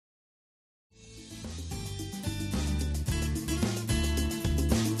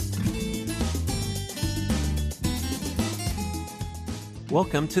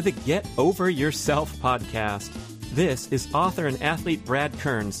Welcome to the Get Over Yourself podcast. This is author and athlete Brad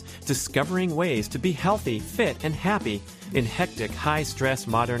Kearns discovering ways to be healthy, fit, and happy in hectic, high-stress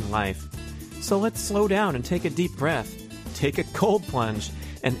modern life. So let's slow down and take a deep breath, take a cold plunge,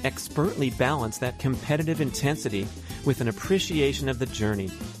 and expertly balance that competitive intensity with an appreciation of the journey.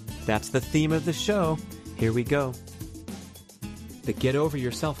 That's the theme of the show. Here we go. The Get Over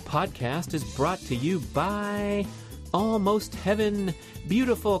Yourself podcast is brought to you by Almost Heaven,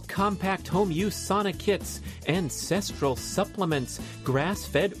 beautiful compact home use sauna kits, ancestral supplements,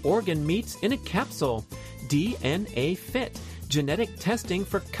 grass-fed organ meats in a capsule, DNA Fit, genetic testing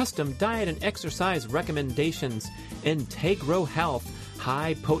for custom diet and exercise recommendations, Integro Health,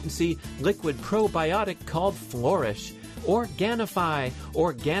 high-potency liquid probiotic called Flourish, Organifi,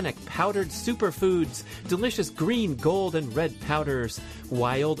 organic powdered superfoods, delicious green, gold, and red powders,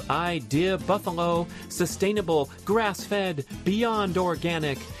 Wild Idea Buffalo, sustainable, grass-fed, beyond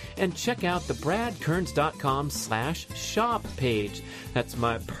organic, and check out the bradkearns.com/shop page. That's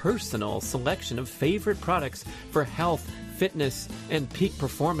my personal selection of favorite products for health, fitness, and peak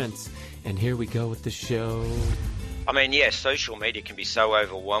performance. And here we go with the show. I mean, yeah, social media can be so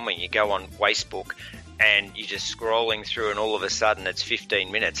overwhelming. You go on Facebook and you're just scrolling through and all of a sudden it's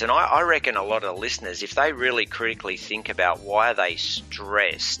 15 minutes. And I reckon a lot of listeners, if they really critically think about why are they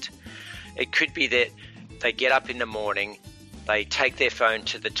stressed, it could be that they get up in the morning, they take their phone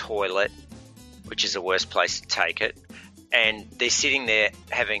to the toilet, which is the worst place to take it, and they're sitting there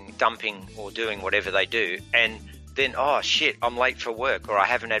dumping or doing whatever they do, and then, oh shit, I'm late for work, or I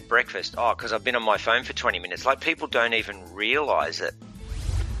haven't had breakfast, because I've been on my phone for 20 minutes. Like, people don't even realize it.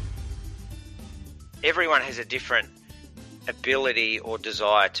 Everyone has a different ability or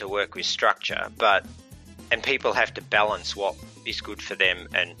desire to work with structure, and people have to balance what is good for them.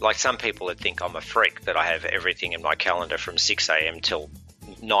 And like, some people would think I'm a freak that I have everything in my calendar from 6 a.m. till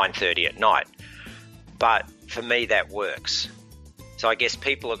 9:30 at night. But for me, that works. So I guess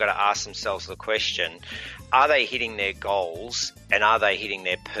people are going to ask themselves the question, are they hitting their goals and are they hitting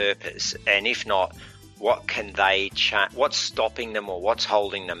their purpose? And if not, what can they change? What's stopping them or what's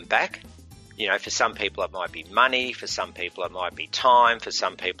holding them back? You know, for some people it might be money, for some people it might be time, for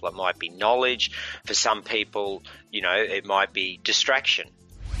some people it might be knowledge, for some people, you know, it might be distraction.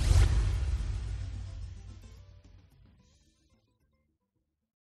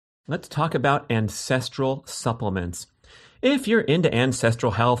 Let's talk about ancestral supplements. If you're into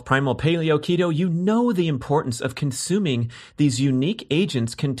ancestral health, primal paleo, keto, you know the importance of consuming these unique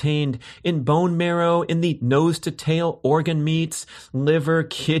agents contained in bone marrow, in the nose-to-tail organ meats, liver,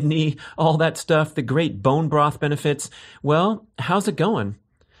 kidney, all that stuff, the great bone broth benefits. Well, how's it going?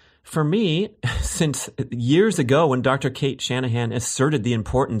 For me, since years ago when Dr. Kate Shanahan asserted the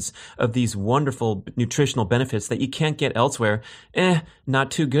importance of these wonderful nutritional benefits that you can't get elsewhere,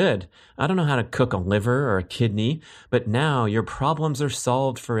 not too good. I don't know how to cook a liver or a kidney, but now your problems are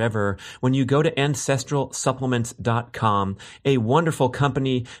solved forever when you go to ancestralsupplements.com, a wonderful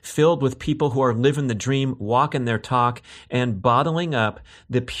company filled with people who are living the dream, walking their talk, and bottling up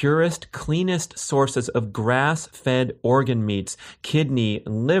the purest, cleanest sources of grass-fed organ meats, kidney,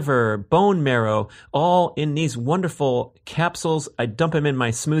 liver, bone marrow, all in these wonderful capsules. I dump them in my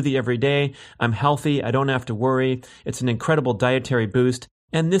smoothie every day. I'm healthy. I don't have to worry. It's an incredible dietary boost.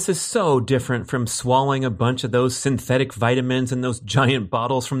 And this is so different from swallowing a bunch of those synthetic vitamins and those giant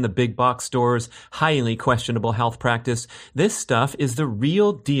bottles from the big box stores. Highly questionable health practice. This stuff is the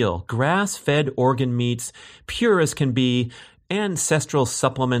real deal. Grass-fed organ meats, pure as can be.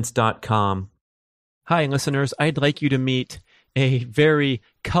 Ancestralsupplements.com. Hi, listeners. I'd like you to meet a very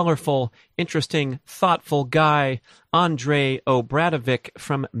colorful, interesting, thoughtful guy, Andre Obradovic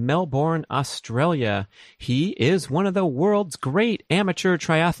from Melbourne, Australia. He is one of the world's great amateur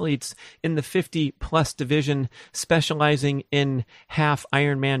triathletes in the 50-plus division, specializing in half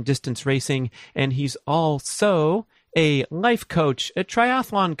Ironman distance racing, and he's also a life coach, a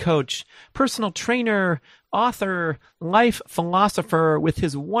triathlon coach, personal trainer, author, life philosopher with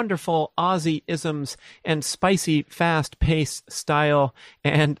his wonderful Aussie-isms and spicy, fast-paced style.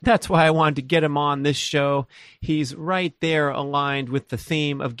 And that's why I wanted to get him on this show. He's right there aligned with the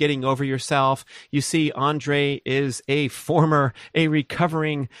theme of getting over yourself. You see, Andre is a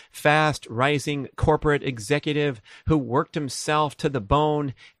recovering, fast-rising corporate executive who worked himself to the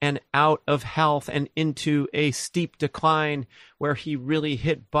bone and out of health and into a steep decline where he really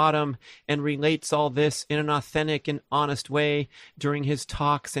hit bottom, and relates all this in an authentic and honest way during his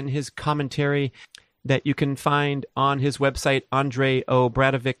talks and his commentary that you can find on his website,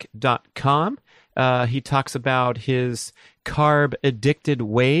 andreobradovic.com. He talks about his carb-addicted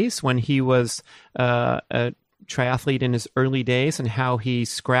ways when he was triathlete in his early days and how he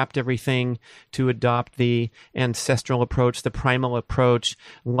scrapped everything to adopt the ancestral approach, the primal approach,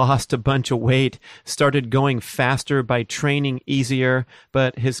 lost a bunch of weight, started going faster by training easier.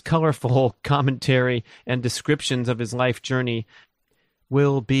 But his colorful commentary and descriptions of his life journey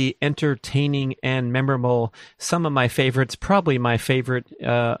will be entertaining and memorable. Some of my favorites, probably my favorite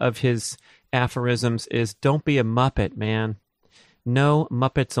of his aphorisms is, "Don't be a Muppet, man. No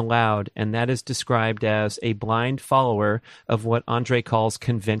Muppets allowed," and that is described as a blind follower of what Andre calls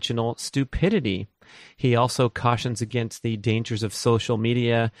conventional stupidity. He also cautions against the dangers of social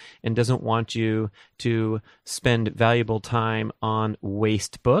media and doesn't want you to spend valuable time on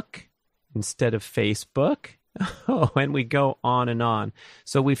Wastebook instead of Facebook. Oh, and we go on and on.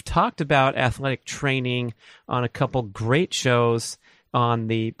 So we've talked about athletic training on a couple great shows on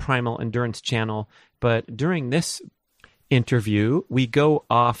the Primal Endurance channel, but during this interview, we go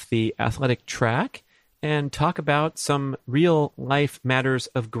off the athletic track and talk about some real life matters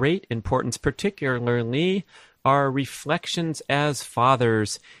of great importance, particularly our reflections as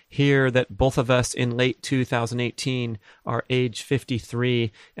fathers here that both of us in late 2018 are age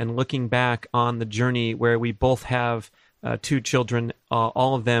 53 and looking back on the journey where we both have 2 children,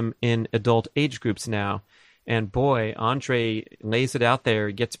 all of them in adult age groups now. And boy, Andre lays it out there,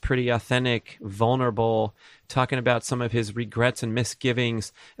 gets pretty authentic, vulnerable, talking about some of his regrets and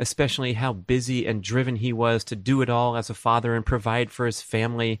misgivings, especially how busy and driven he was to do it all as a father and provide for his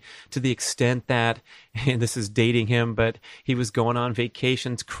family, to the extent that, and this is dating him, but he was going on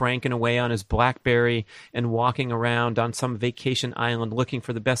vacations, cranking away on his BlackBerry and walking around on some vacation island looking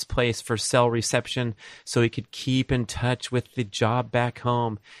for the best place for cell reception so he could keep in touch with the job back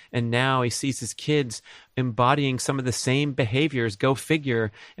home. And now he sees his kids embodying some of the same behaviors, go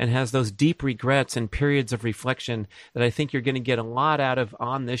figure, and has those deep regrets and periods of reflection that I think you're going to get a lot out of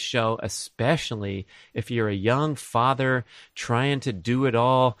on this show, especially if you're a young father trying to do it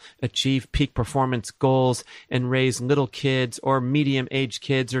all, achieve peak performance goals, and raise little kids or medium-aged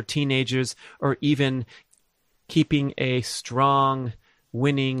kids or teenagers, or even keeping a strong,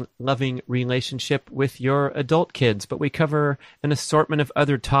 winning, loving relationship with your adult kids. But we cover an assortment of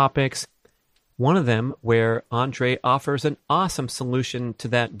other topics. One of them where Andre offers an awesome solution to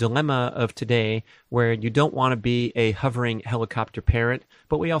that dilemma of today, where you don't want to be a hovering helicopter parent,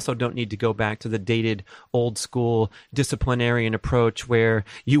 but we also don't need to go back to the dated old school disciplinarian approach where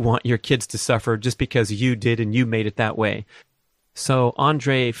you want your kids to suffer just because you did and you made it that way. So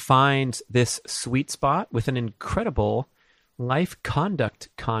Andre finds this sweet spot with an incredible life conduct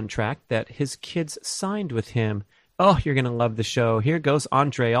contract that his kids signed with him. Oh, you're going to love the show. Here goes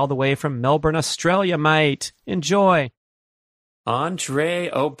Andre all the way from Melbourne, Australia, mate. Enjoy. Andre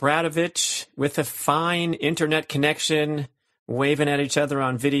Obradovic with a fine internet connection, waving at each other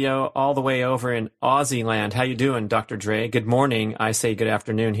on video all the way over in Aussie land. How you doing, Dr. Dre? Good morning. I say good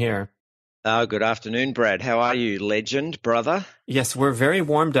afternoon here. Good afternoon, Brad. How are you, legend, brother? Yes, we're very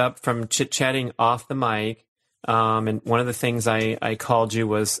warmed up from chit-chatting off the mic. And one of the things I called you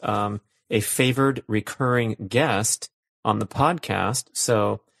was a favored recurring guest on the podcast.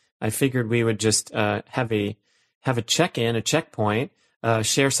 So I figured we would just have a check-in, a checkpoint,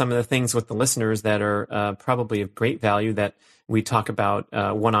 share some of the things with the listeners that are probably of great value that we talk about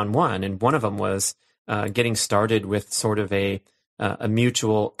one-on-one. And one of them was getting started with sort of a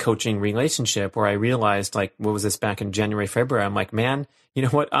mutual coaching relationship where I realized, like, what was this, back in January, February? I'm like, man, you know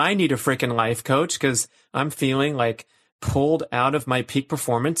what? I need a freaking life coach because I'm feeling like pulled out of my peak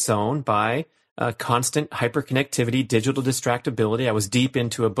performance zone by constant hyperconnectivity, digital distractibility. I was deep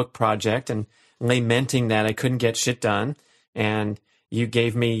into a book project and lamenting that I couldn't get shit done. And you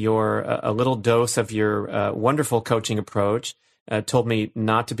gave me a little dose of your wonderful coaching approach, told me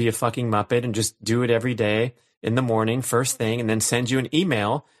not to be a fucking Muppet and just do it every day in the morning, first thing, and then send you an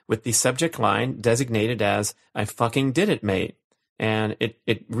email with the subject line designated as, "I fucking did it, mate." And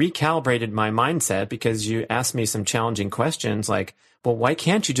it recalibrated my mindset because you asked me some challenging questions like, well, why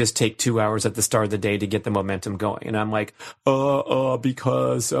can't you just take 2 hours at the start of the day to get the momentum going? And I'm like,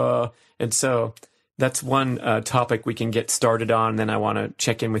 because, and so that's one topic we can get started on. And then I want to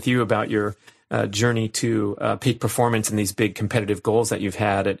check in with you about your journey to peak performance and these big competitive goals that you've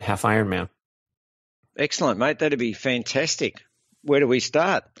had at Half Ironman. Excellent, mate. That'd be fantastic. Where do we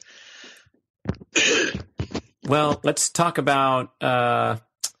start? Well, let's talk about, my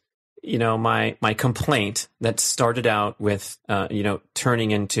complaint that started out with,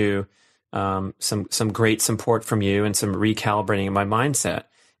 turning into some great support from you and some recalibrating of my mindset.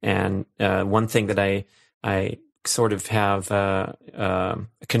 And one thing that I sort of have a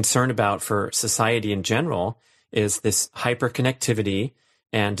concern about for society in general is this hyperconnectivity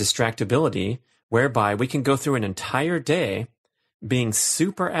and distractibility whereby we can go through an entire day being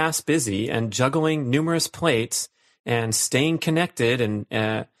super ass busy and juggling numerous plates and staying connected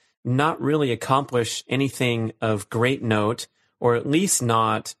and not really accomplish anything of great note, or at least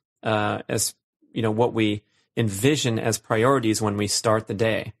not as what we envision as priorities when we start the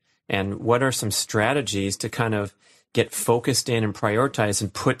day. And what are some strategies to kind of get focused in and prioritize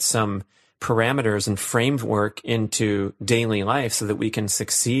and put some parameters and framework into daily life so that we can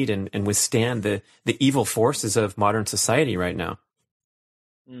succeed and withstand the evil forces of modern society right now?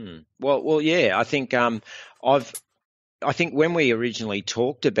 Well, yeah. I think I think when we originally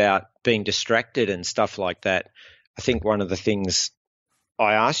talked about being distracted and stuff like that, I think one of the things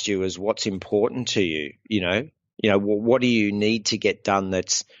I asked you is what's important to you. What do you need to get done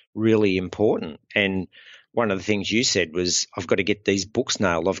that's really important? And one of the things you said was, I've got to get these books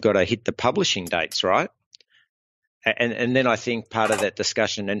nailed. I've got to hit the publishing dates, right? And then I think part of that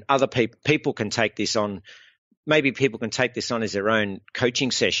discussion, and other people can take this on. Maybe people can take this on as their own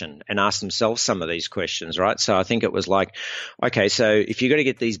coaching session and ask themselves some of these questions, right? So I think it was like, okay, so if you've got to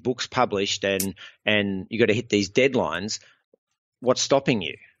get these books published and you've got to hit these deadlines, what's stopping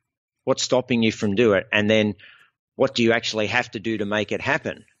you? What's stopping you from doing it? And then what do you actually have to do to make it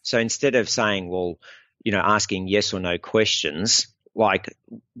happen? So instead of saying, well, asking yes or no questions,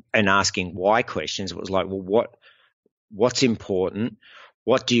 and asking why questions, it was like, well, what's important?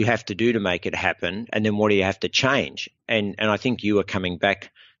 What do you have to do to make it happen? And then what do you have to change? And I think you were coming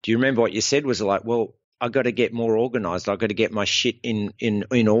back. Do you remember what you said? Was like, well, I've got to get more organized. I've got to get my shit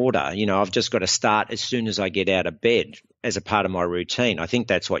in order. I've just got to start as soon as I get out of bed as a part of my routine. I think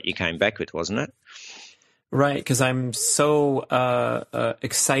that's what you came back with, wasn't it? Right, because I'm so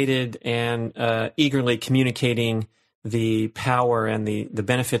excited and eagerly communicating the power and the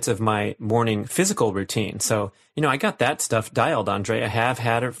benefits of my morning physical routine. So, I got that stuff dialed, Andre. I have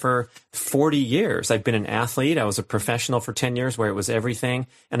had it for 40 years. I've been an athlete. I was a professional for 10 years where it was everything.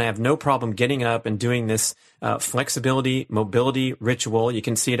 And I have no problem getting up and doing this flexibility, mobility ritual. You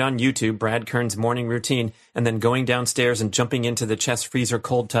can see it on YouTube, Brad Kern's morning routine, and then going downstairs and jumping into the chest freezer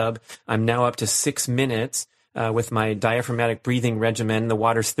cold tub. I'm now up to 6 minutes. With my diaphragmatic breathing regimen. The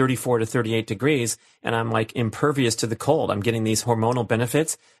water's 34 to 38 degrees, and I'm like impervious to the cold. I'm getting these hormonal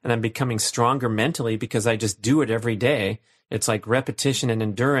benefits, and I'm becoming stronger mentally because I just do it every day. It's like repetition and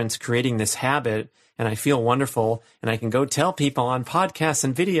endurance creating this habit, and I feel wonderful, and I can go tell people on podcasts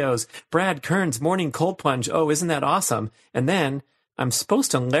and videos, Brad Kern's morning cold plunge, oh, isn't that awesome? And then I'm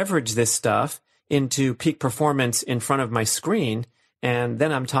supposed to leverage this stuff into peak performance in front of my screen. And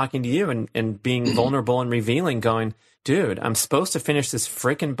then I'm talking to you and being vulnerable and revealing, going, dude, I'm supposed to finish this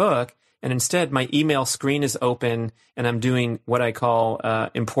freaking book. And instead, my email screen is open and I'm doing what I call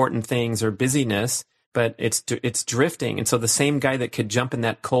important things or busyness, but it's drifting. And so the same guy that could jump in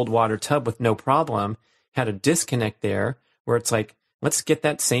that cold water tub with no problem had a disconnect there where it's like, let's get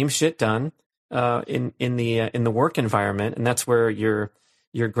that same shit done in the work environment. And that's where your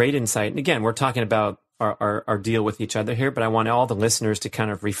great insight. And again, we're talking about our deal with each other here, but I want all the listeners to kind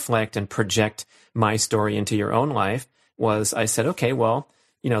of reflect and project my story into your own life. Was I said, okay, well,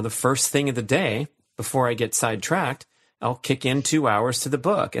 the first thing of the day before I get sidetracked, I'll kick in 2 hours to the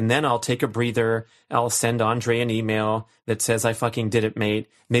book, and then I'll take a breather. I'll send Andre an email that says, I fucking did it, mate.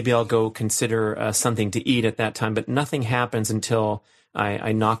 Maybe I'll go consider something to eat at that time, but nothing happens until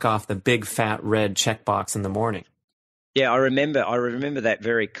I knock off the big fat red checkbox in the morning. Yeah, I remember that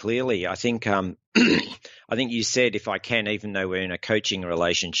very clearly. I think I think you said, if I can, even though we're in a coaching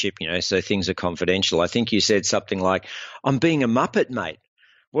relationship, so things are confidential. I think you said something like, I'm being a muppet, mate.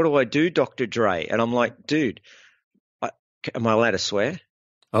 What do I do, Dr. Dre? And I'm like, dude, am I allowed to swear?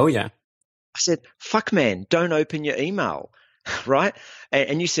 Oh, yeah. I said, fuck, man, don't open your email, right?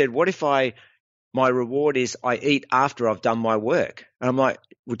 And you said, what if my reward is I eat after I've done my work? And I'm like,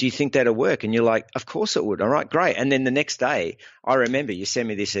 well, do you think that'll work? And you're like, of course it would. All right, great. And then the next day, I remember you sent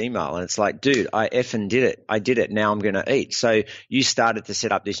me this email and it's like, dude, I effing did it. I did it. Now I'm going to eat. So you started to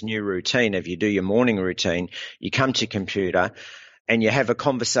set up this new routine. If you do your morning routine, you come to your computer and you have a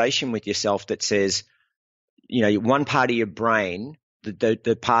conversation with yourself that says, one part of your brain,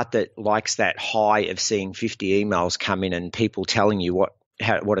 the part that likes that high of seeing 50 emails come in and people telling you what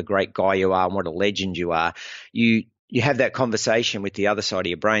a great guy you are and what a legend you are, you have that conversation with the other side of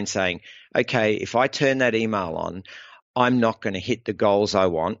your brain saying, okay, if I turn that email on, I'm not going to hit the goals I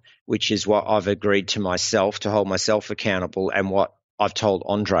want, which is what I've agreed to myself to hold myself accountable and what I've told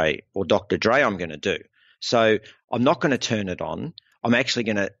Andre or Dr. Dre I'm going to do. So I'm not going to turn it on. I'm actually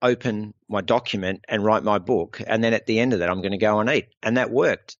going to open my document and write my book. And then at the end of that, I'm going to go and eat. And that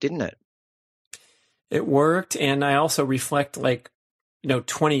worked, didn't it? It worked. And I also reflect, like,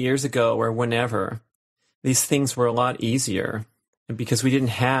 20 years ago or whenever, these things were a lot easier because we didn't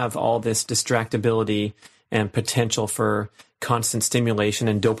have all this distractibility and potential for constant stimulation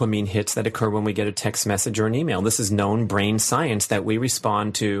and dopamine hits that occur when we get a text message or an email. This is known brain science, that we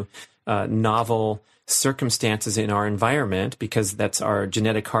respond to novel circumstances in our environment because that's our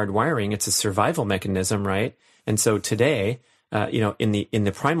genetic hardwiring. It's a survival mechanism, right? And so today, in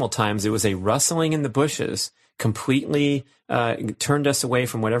the primal times, it was a rustling in the bushes, completely turned us away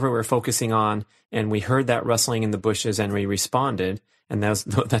from whatever we were focusing on, and we heard that rustling in the bushes and we responded, and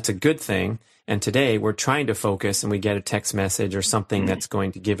that's a good thing. And today we're trying to focus, and we get a text message or something that's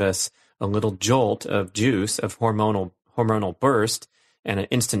going to give us a little jolt of juice, of hormonal burst, and an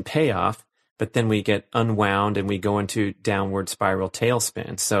instant payoff. But then we get unwound and we go into downward spiral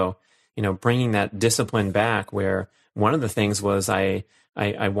tailspin. So, bringing that discipline back, where one of the things was I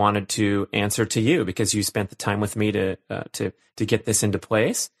wanted to answer to you because you spent the time with me to get this into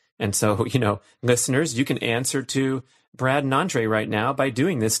place. And so, listeners, you can answer to Brad and Andre right now by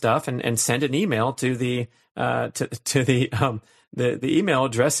doing this stuff and send an email to the email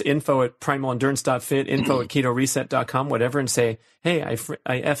address, info@primalendurance.fit, info@ketoreset.com, whatever, and say, hey, I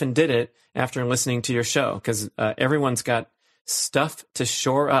effing did it after listening to your show, because everyone's got stuff to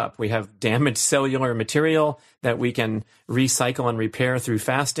shore up. We have damaged cellular material that we can recycle and repair through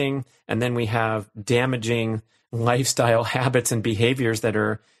fasting, and then we have damaging lifestyle habits and behaviors that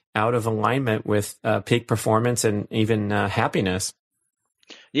are out of alignment with peak performance and even happiness.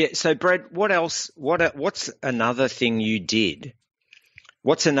 Yeah. So, Brad, what else? What's another thing you did?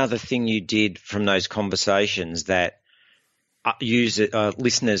 What's another thing you did from those conversations that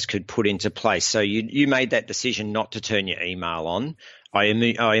listeners could put into place? So you made that decision not to turn your email on. I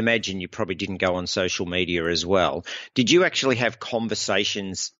imagine you probably didn't go on social media as well. Did you actually have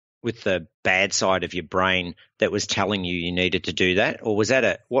conversations with the bad side of your brain that was telling you needed to do that? Or was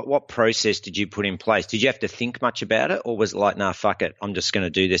that what process did you put in place? Did you have to think much about it? Or was it like, nah, fuck it, I'm just going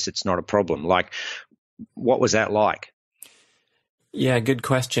to do this, it's not a problem? Like, what was that like? Yeah, good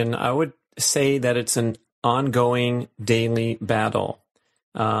question. I would say that it's an ongoing daily battle.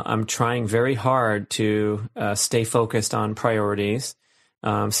 I'm trying very hard to stay focused on priorities.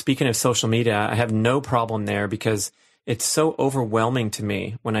 Speaking of social media, I have no problem there because it's so overwhelming to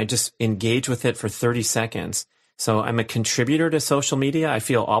me when I just engage with it for 30 seconds. So I'm a contributor to social media. I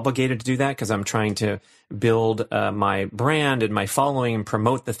feel obligated to do that because I'm trying to build my brand and my following and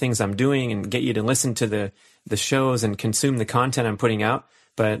promote the things I'm doing and get you to listen to the shows and consume the content I'm putting out.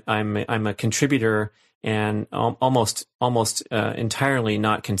 But I'm a contributor and almost entirely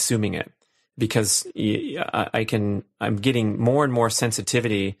not consuming it because I'm getting more and more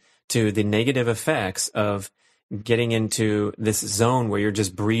sensitivity to the negative effects of getting into this zone where you're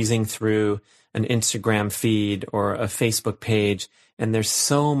just breezing through an Instagram feed or a Facebook page, and there's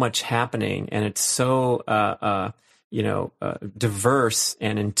so much happening, and it's so diverse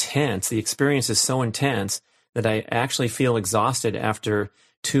and intense. The experience is so intense that I actually feel exhausted after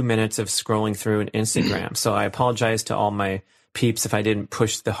 2 minutes of scrolling through an Instagram. So I apologize to all my peeps if I didn't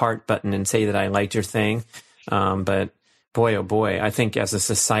push the heart button and say that I liked your thing. But boy, oh boy, I think as a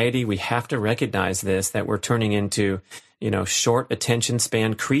society, we have to recognize this, that we're turning into, short attention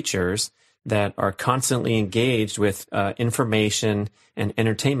span creatures that are constantly engaged with information and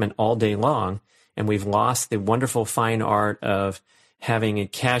entertainment all day long. And we've lost the wonderful fine art of having a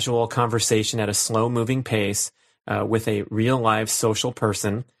casual conversation at a slow moving pace with a real live social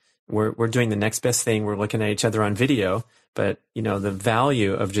person. We're doing the next best thing. We're looking at each other on video, but the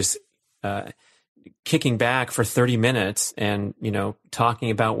value of just kicking back for 30 minutes and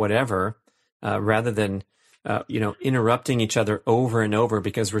talking about whatever rather than interrupting each other over and over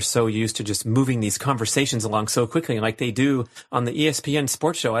because we're so used to just moving these conversations along so quickly, like they do on the ESPN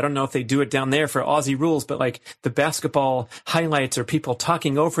sports show. I don't know if they do it down there for Aussie rules, but like the basketball highlights are people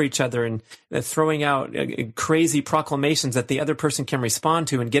talking over each other and throwing out crazy proclamations that the other person can respond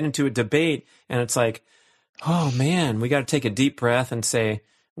to and get into a debate. And it's like, oh man, we got to take a deep breath and say,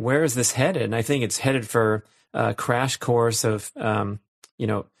 where is this headed? And I think it's headed for a crash course of, of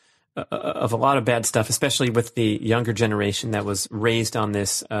a lot of bad stuff, especially with the younger generation that was raised on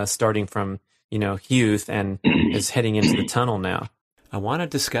this, starting from, youth and is heading into the tunnel now. I want to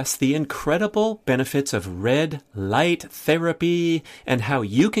discuss the incredible benefits of red light therapy and how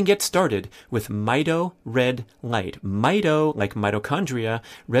you can get started with Mito Red Light. Mito, like mitochondria,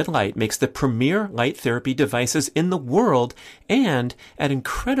 red light makes the premier light therapy devices in the world and at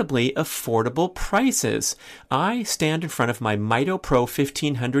incredibly affordable prices. I stand in front of my Mito Pro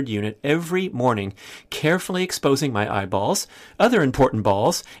 1500 unit every morning, carefully exposing my eyeballs, other important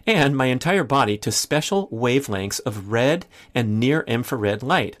balls, and my entire body to special wavelengths of red and near infrared infrared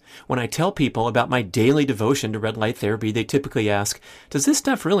light. When I tell people about my daily devotion to red light therapy, they typically ask, does this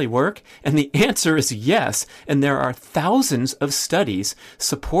stuff really work? And the answer is yes, and there are thousands of studies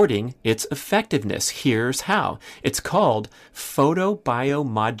supporting its effectiveness. Here's how. It's called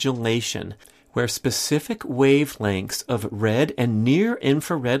photobiomodulation, where specific wavelengths of red and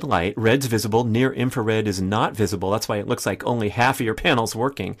near-infrared light, red's visible, near-infrared is not visible, that's why it looks like only half of your panel's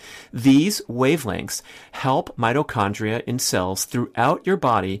working, these wavelengths help mitochondria in cells throughout your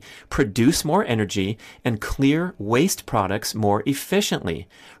body produce more energy and clear waste products more efficiently.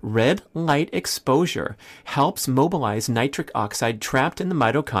 Red light exposure helps mobilize nitric oxide trapped in the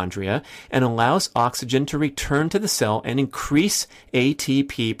mitochondria and allows oxygen to return to the cell and increase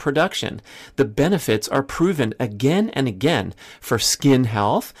ATP production. The benefits are proven again and again for skin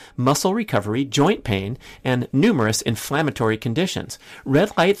health, muscle recovery, joint pain, and numerous inflammatory conditions.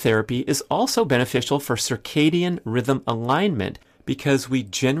 Red light therapy is also beneficial for circadian rhythm alignment because we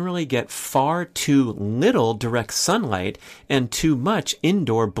generally get far too little direct sunlight and too much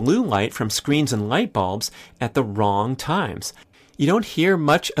indoor blue light from screens and light bulbs at the wrong times. You don't hear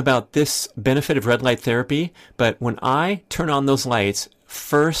much about this benefit of red light therapy, but when I turn on those lights,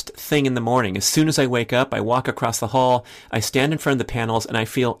 first thing in the morning, as soon as I wake up, I walk across the hall, I stand in front of the panels, and I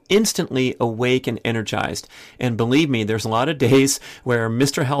feel instantly awake and energized. And believe me, there's a lot of days where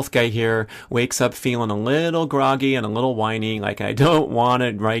Mr. Health Guy here wakes up feeling a little groggy and a little whiny, like I don't want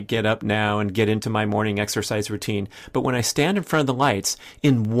to get up now and get into my morning exercise routine. But when I stand in front of the lights,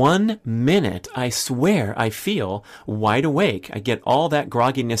 in 1 minute, I swear I feel wide awake. I get all that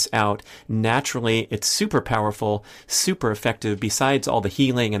grogginess out naturally. It's super powerful, super effective, besides all the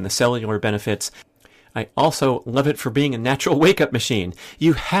healing and the cellular benefits. I also love it for being a natural wake-up machine.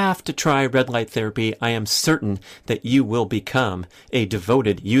 You have to try red light therapy. I am certain that you will become a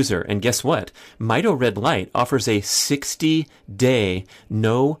devoted user. And guess what? Mito Red Light offers a 60-day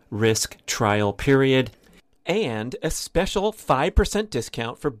no-risk trial period and a special 5%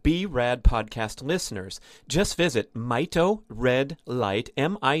 discount for B-Rad podcast listeners. Just visit Mito Red Light,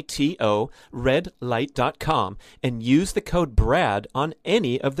 M-I-T-O, redlight.com, and use the code BRAD on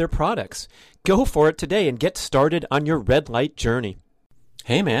any of their products. Go for it today and get started on your red light journey.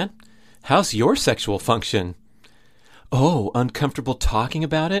 Hey man, how's your sexual function? Oh, uncomfortable talking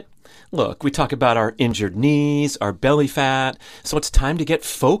about it? Look, we talk about our injured knees, our belly fat, so it's time to get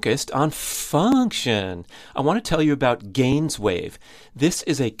focused on function. I want to tell you about GainsWave. This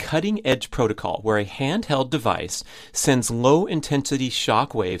is a cutting-edge protocol where a handheld device sends low-intensity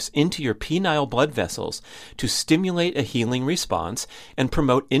shock waves into your penile blood vessels to stimulate a healing response and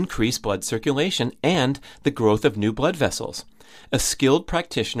promote increased blood circulation and the growth of new blood vessels. A skilled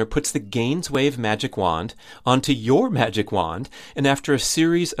practitioner puts the GainsWave magic wand onto your magic wand, and after a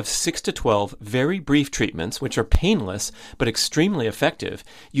series of 6 to 12 very brief treatments, which are painless but extremely effective,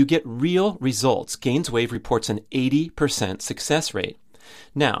 you get real results. GainsWave reports an 80% success rate.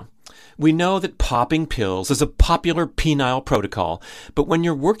 Now, we know that popping pills is a popular penile protocol, but when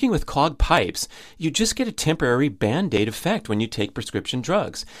you're working with clogged pipes, you just get a temporary Band-Aid effect when you take prescription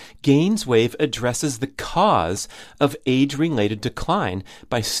drugs. GainsWave addresses the cause of age-related decline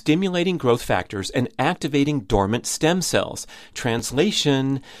by stimulating growth factors and activating dormant stem cells.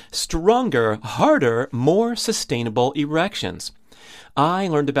 Translation: stronger, harder, more sustainable erections. I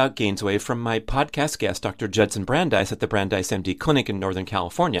learned about GainsWave from my podcast guest, Dr. Judson Brandeis at the Brandeis MD Clinic in Northern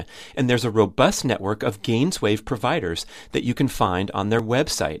California, and there's a robust network of GainsWave providers that you can find on their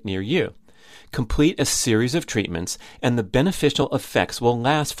website near you. Complete a series of treatments, and the beneficial effects will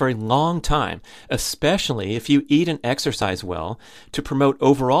last for a long time, especially if you eat and exercise well to promote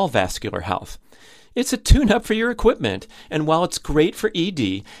overall vascular health. It's a tune-up for your equipment, and while it's great for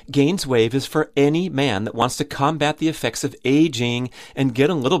ED, GainsWave is for any man that wants to combat the effects of aging and get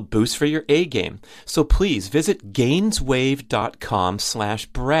a little boost for your A-game. So please visit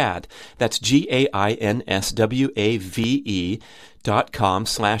gainswave.com/Brad. That's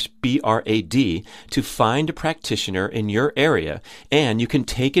GAINSWAVE.com/BRAD to find a practitioner in your area, and you can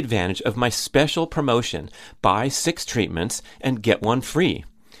take advantage of my special promotion. Buy 6 treatments and get one free.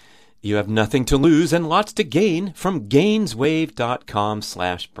 You have nothing to lose and lots to gain from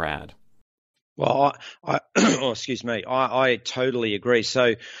gainswave.com/Brad. Well, excuse me. I totally agree.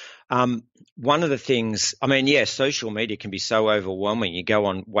 So, one of the things, social media can be so overwhelming. You go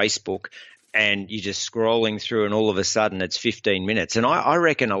on Facebook and you're just scrolling through, and all of a sudden it's 15 minutes. And I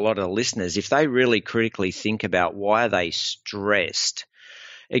reckon a lot of listeners, if they really critically think about why are they stressed,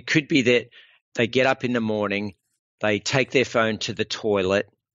 it could be that they get up in the morning, they take their phone to the toilet,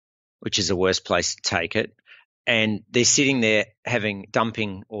 which is the worst place to take it, and they're sitting there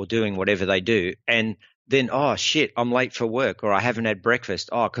dumping or doing whatever they do, and then, oh shit, I'm late for work, or I haven't had breakfast.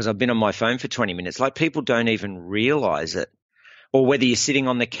 Oh, because I've been on my phone for 20 minutes. Like, people don't even realize it. Or whether you're sitting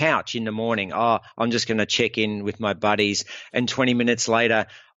on the couch in the morning, oh, I'm just going to check in with my buddies, and 20 minutes later,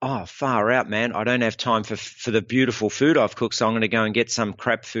 oh, far out, man, I don't have time for the beautiful food I've cooked, so I'm going to go and get some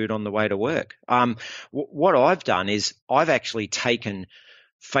crap food on the way to work. What I've done is I've actually taken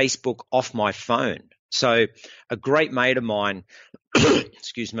Facebook off my phone. So a great mate of mine,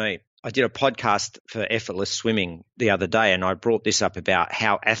 excuse me, I did a podcast for Effortless Swimming the other day, and I brought this up about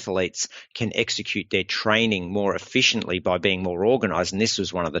how athletes can execute their training more efficiently by being more organized. And this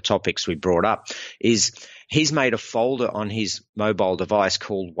was one of the topics we brought up, is he's made a folder on his mobile device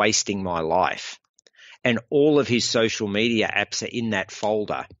called Wasting My Life. And all of his social media apps are in that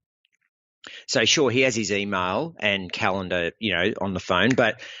folder. So sure, he has his email and calendar, on the phone,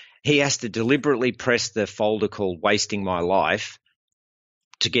 but he has to deliberately press the folder called Wasting My Life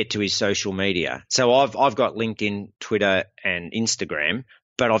to get to his social media. So I've got LinkedIn, Twitter, and Instagram,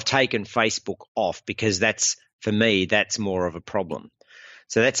 but I've taken Facebook off because that's more of a problem.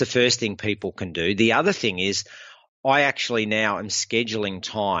 So that's the first thing people can do. The other thing is I actually now am scheduling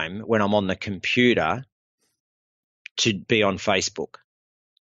time when I'm on the computer to be on Facebook.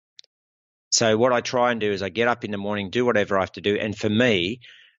 So what I try and do is I get up in the morning, do whatever I have to do. And for me,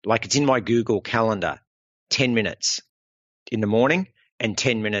 like, it's in my Google Calendar, 10 minutes in the morning and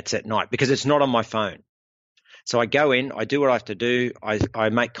 10 minutes at night, because it's not on my phone. So I go in, I do what I have to do. I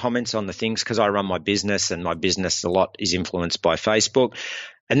make comments on the things because I run my business, and my business a lot is influenced by Facebook.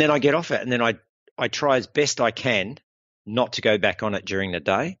 And then I get off it, and then I try as best I can not to go back on it during the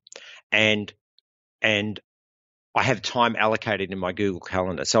day. And I have time allocated in my Google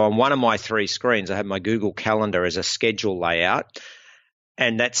Calendar. So on one of my 3 screens, I have my Google Calendar as a schedule layout.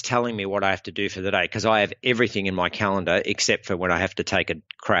 And that's telling me what I have to do for the day, because I have everything in my calendar except for when I have to take a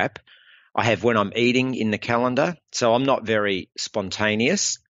crap. I have when I'm eating in the calendar. So I'm not very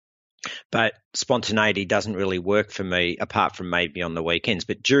spontaneous, but spontaneity doesn't really work for me apart from maybe on the weekends.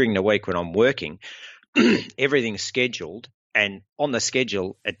 But during the week when I'm working, everything's scheduled. And on the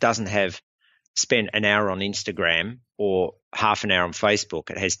schedule, it doesn't have spend an hour on Instagram or half an hour on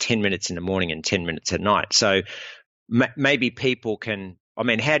Facebook. It has 10 minutes in the morning and 10 minutes at night. So maybe people can,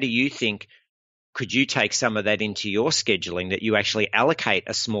 how do you think, could you take some of that into your scheduling, that you actually allocate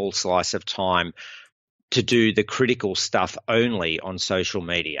a small slice of time to do the critical stuff only on social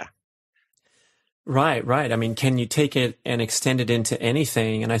media? Right. Can you take it and extend it into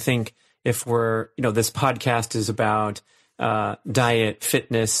anything? And I think if this podcast is about diet,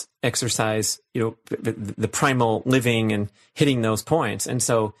 fitness, exercise, the primal living and hitting those points. And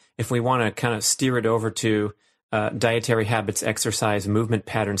so if we want to kind of steer it over to dietary habits, exercise, movement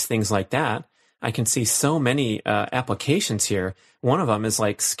patterns, things like that, I can see so many applications here. One of them is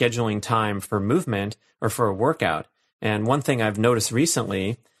like scheduling time for movement or for a workout. And one thing I've noticed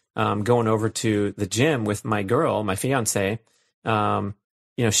recently, going over to the gym with my girl, my fiance,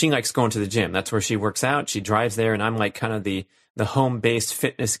 she likes going to the gym. That's where she works out. She drives there, and I'm like kind of the home-based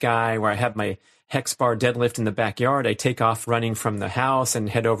fitness guy, where I have my hex bar deadlift in the backyard. I take off running from the house and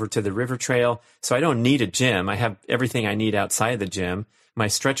head over to the river trail. So I don't need a gym. I have everything I need outside the gym. My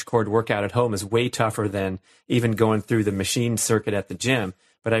stretch cord workout at home is way tougher than even going through the machine circuit at the gym.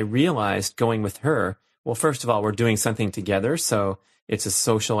 But I realized going with her, well, first of all, we're doing something together, so it's a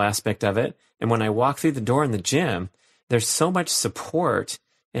social aspect of it. And when I walk through the door in the gym, there's so much support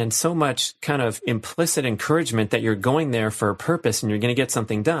and so much kind of implicit encouragement that you're going there for a purpose and you're going to get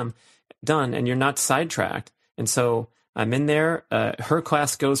something done, and you're not sidetracked. And so I'm in there. Her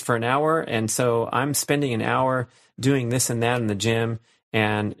class goes for an hour, and so I'm spending an hour doing this and that in the gym.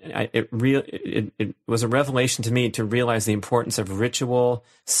 And it was a revelation to me to realize the importance of ritual,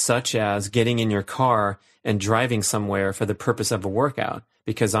 such as getting in your car and driving somewhere for the purpose of a workout,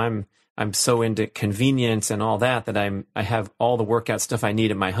 because I'm so into convenience and all that I have all the workout stuff I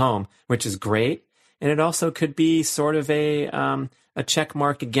need at my home, which is great. And it also could be sort of a check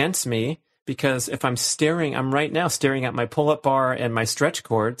mark against me, because if I'm right now staring at my pull-up bar and my stretch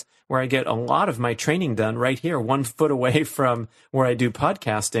cords, where I get a lot of my training done right here, 1 foot away from where I do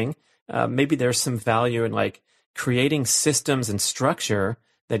podcasting. Maybe there's some value in like creating systems and structure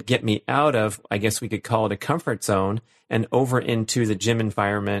that get me out of, I guess we could call it a comfort zone, and over into the gym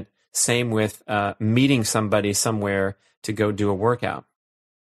environment. Same with meeting somebody somewhere to go do a workout.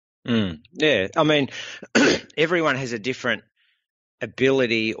 Yeah. Everyone has a different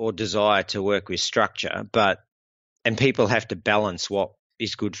ability or desire to work with structure, and people have to balance what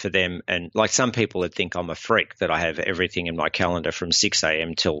is good for them. And like, some people would think I'm a freak that I have everything in my calendar from 6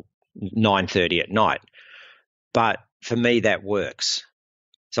 a.m. till 9:30 at night. But for me, that works.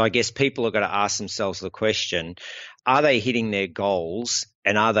 So I guess people have got to ask themselves the question, are they hitting their goals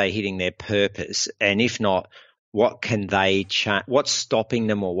and are they hitting their purpose? And if not, what can they change? What's stopping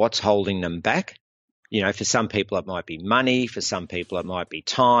them or what's holding them back? You know, for some people it might be money, for some people it might be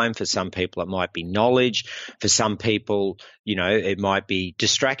time, for some people it might be knowledge, for some people, you know, it might be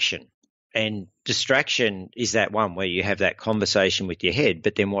distraction. And distraction is that one where you have that conversation with your head,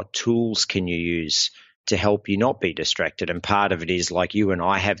 but then what tools can you use to help you not be distracted? And part of it is like you and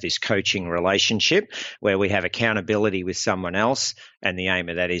I have this coaching relationship where we have accountability with someone else, and the aim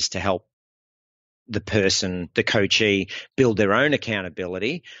of that is to help the person, the coachee, build their own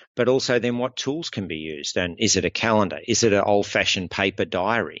accountability, but also then what tools can be used. And is it a calendar? Is it an old-fashioned paper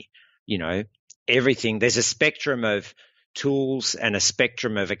diary? You know, everything. There's a spectrum of tools and a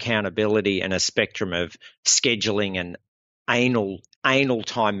spectrum of accountability and a spectrum of scheduling and anal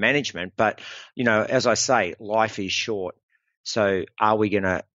time management. But, you know, as I say, life is short. So are we going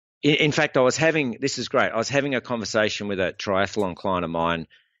to – in fact, this is great. I was having a conversation with a triathlon client of mine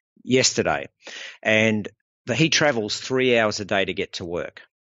yesterday, and he travels 3 hours a day to get to work.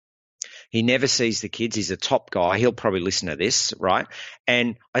 He never sees the kids. He's a top guy. He'll probably listen to this, right?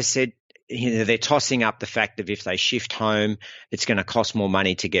 And I said, you know, they're tossing up the fact that if they shift home, it's going to cost more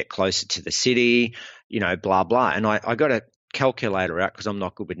money to get closer to the city, you know, blah, blah. And I got a calculator out because I'm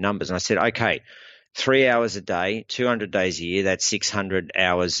not good with numbers. And I said, okay, 3 hours a day, 200 days a year, that's 600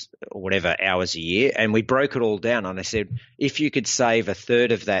 hours or whatever hours a year. And we broke it all down. And I said, if you could save a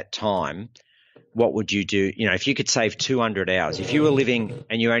third of that time, what would you do? You know, if you could save 200 hours, if you were living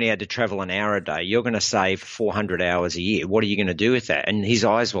and you only had to travel an hour a day, you're going to save 400 hours a year. What are you going to do with that? And his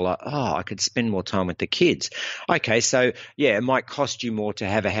eyes were like, oh, I could spend more time with the kids. Okay, so yeah, it might cost you more to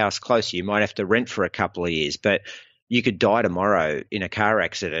have a house closer. You might have to rent for a couple of years, but you could die tomorrow in a car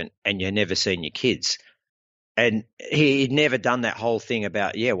accident and you've never seen your kids. And he'd never done that whole thing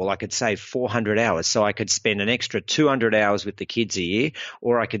about, yeah, well, I could save 400 hours, so I could spend an extra 200 hours with the kids a year,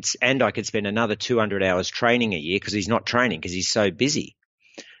 or I could spend another 200 hours training a year because he's not training because he's so busy.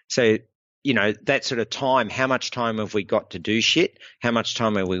 So, you know, that sort of time, how much time have we got to do shit? How much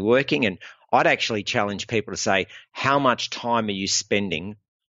time are we working? And I'd actually challenge people to say, how much time are you spending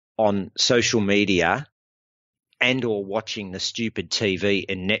on social media and or watching the stupid TV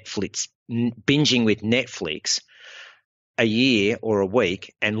and Netflix, binging with Netflix a year or a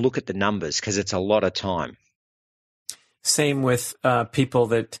week, and look at the numbers because it's a lot of time. Same with people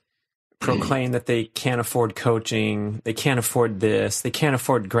that proclaim that they can't afford coaching, they can't afford this, they can't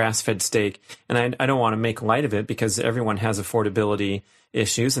afford grass-fed steak. And I don't want to make light of it because everyone has affordability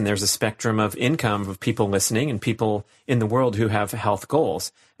issues, and there's a spectrum of income of people listening and people in the world who have health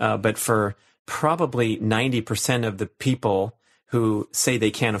goals. But for probably 90% of the people who say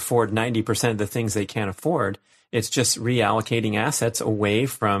they can't afford 90% of the things they can't afford, it's just reallocating assets away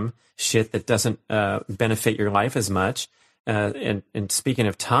from shit that doesn't benefit your life as much. And speaking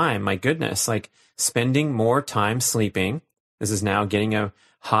of time, my goodness, like spending more time sleeping. This is now getting a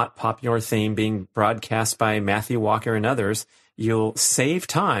hot popular theme being broadcast by Matthew Walker and others. You'll save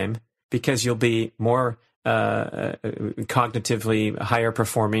time because you'll be more cognitively higher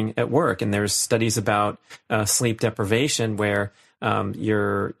performing at work. And there's studies about sleep deprivation where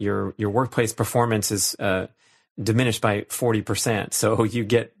your workplace performance is diminished by 40%. So you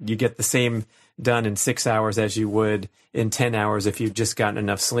get the same done in 6 hours as you would in 10 hours if you've just gotten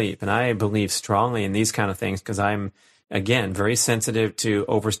enough sleep. And I believe strongly in these kind of things because I'm, again, very sensitive to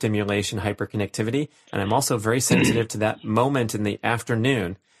overstimulation, hyperconnectivity. And I'm also very sensitive to that moment in the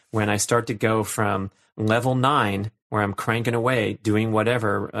afternoon when I start to go from level 9, where I'm cranking away, doing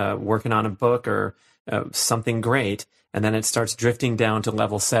whatever, working on a book or something great, and then it starts drifting down to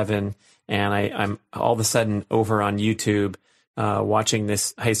level 7, and I'm all of a sudden over on YouTube watching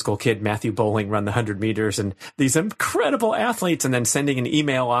this high school kid, Matthew Bowling, run the 100 meters, and these incredible athletes, and then sending an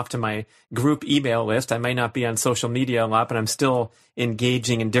email off to my group email list. I may not be on social media a lot, but I'm still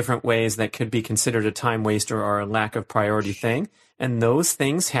engaging in different ways that could be considered a time waster or a lack of priority thing. And those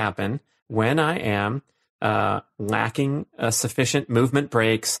things happen when I am lacking sufficient movement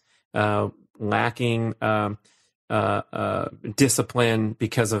breaks, lacking discipline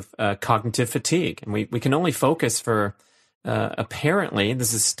because of cognitive fatigue. And we can only focus for, apparently,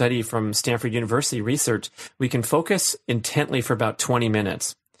 this is a study from Stanford University research, we can focus intently for about 20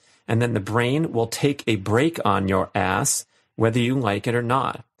 minutes. And then the brain will take a break on your ass, whether you like it or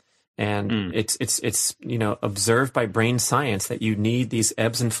not. And it's observed by brain science that you need these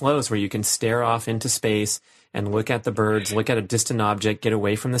ebbs and flows where you can stare off into space and look at the birds, look at a distant object, get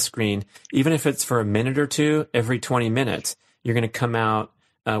away from the screen. Even if it's for a minute or two, every 20 minutes, you're going to come out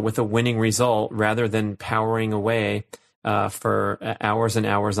with a winning result rather than powering away for hours and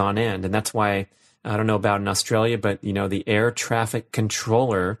hours on end. And that's why, I don't know about in Australia, but, the air traffic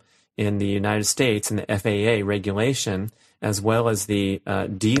controller in the United States and the FAA regulation, as well as the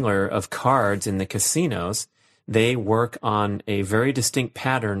dealer of cards in the casinos, they work on a very distinct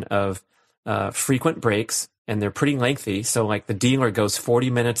pattern of frequent breaks, and they're pretty lengthy. So like the dealer goes 40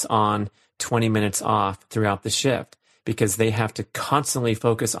 minutes on, 20 minutes off throughout the shift, because they have to constantly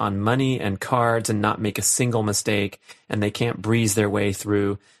focus on money and cards and not make a single mistake, and they can't breeze their way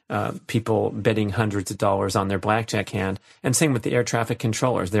through people betting hundreds of dollars on their blackjack hand. And same with the air traffic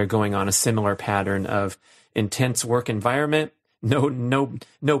controllers. They're going on a similar pattern of intense work environment,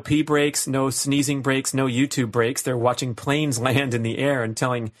 no pee breaks, no sneezing breaks, no YouTube breaks. They're watching planes land in the air and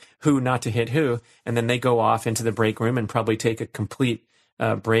telling who not to hit who, and then they go off into the break room and probably take a complete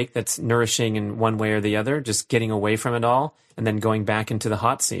break that's nourishing in one way or the other, just getting away from it all and then going back into the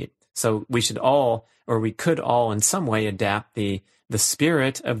hot seat. So we should all, or we could all in some way adapt the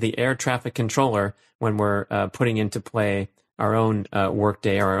spirit of the air traffic controller when we're putting into play our own work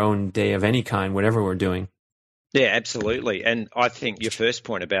day, our own day of any kind, whatever we're doing. Yeah, absolutely. And I think your first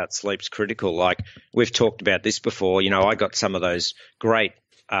point about sleep's critical. Like we've talked about this before. I got some of those great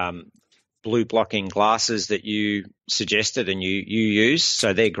blue blocking glasses that you suggested and you use.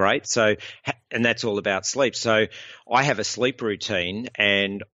 So they're great. So, and that's all about sleep. So I have a sleep routine,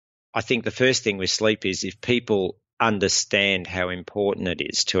 and I think the first thing with sleep is if people understand how important it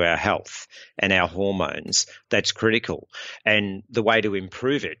is to our health and our hormones, that's critical. And the way to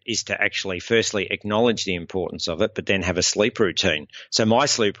improve it is to actually firstly acknowledge the importance of it, but then have a sleep routine. So my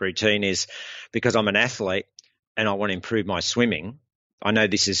sleep routine is, because I'm an athlete and I want to improve my swimming, I know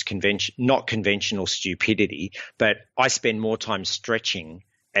this is not conventional stupidity, but I spend more time stretching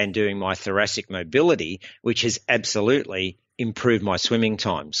and doing my thoracic mobility, which has absolutely improved my swimming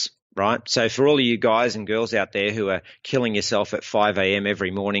times. Right. So for all of you guys and girls out there who are killing yourself at 5 a.m.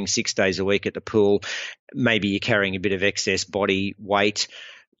 every morning, 6 days a week at the pool, maybe you're carrying a bit of excess body weight,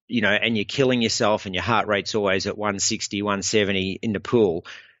 and you're killing yourself and your heart rate's always at 160, 170 in the pool.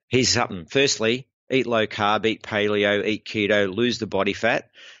 Here's something. Firstly, eat low carb, eat paleo, eat keto, lose the body fat.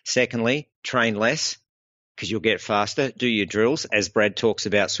 Secondly, train less, because you'll get faster. Do your drills, as Brad talks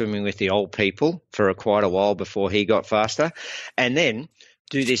about swimming with the old people for quite a while before he got faster. And then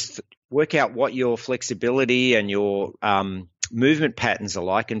do this, work out what your flexibility and your movement patterns are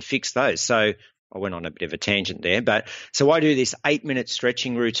like and fix those. So I went on a bit of a tangent there, but so I do this 8-minute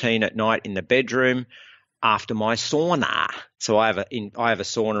stretching routine at night in the bedroom after my sauna. So I have a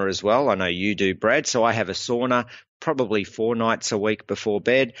sauna as well. I know you do, Brad. So I have a sauna probably 4 nights a week before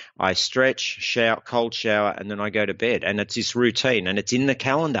bed. I stretch, shower, cold shower, and then I go to bed. And it's this routine, and it's in the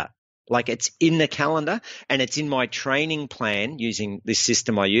calendar. Like it's in the calendar, and it's in my training plan using this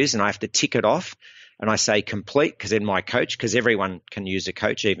system I use, and I have to tick it off, and I say complete, because then my coach, because everyone can use a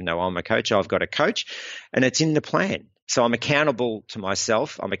coach, even though I'm a coach, I've got a coach, and it's in the plan. So I'm accountable to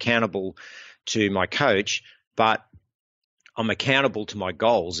myself, I'm accountable to my coach, but I'm accountable to my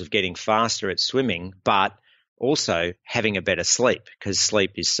goals of getting faster at swimming, but also having a better sleep, because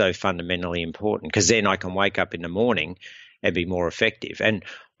sleep is so fundamentally important, because then I can wake up in the morning and be more effective. And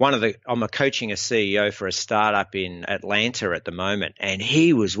I'm coaching a CEO for a startup in Atlanta at the moment, and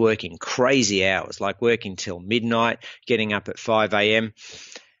he was working crazy hours, like working till midnight, getting up at 5 a.m.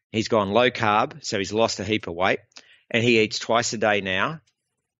 He's gone low carb, so he's lost a heap of weight, and he eats twice a day now.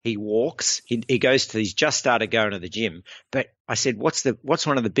 He walks. He's just started going to the gym. But I said, what's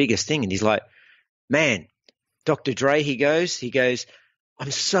one of the biggest thing? And he's like, man, Dr. Dre, he goes,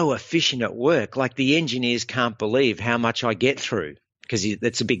 I'm so efficient at work. Like the engineers can't believe how much I get through, because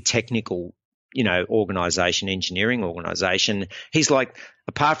that's a big technical, organization, engineering organization. He's like,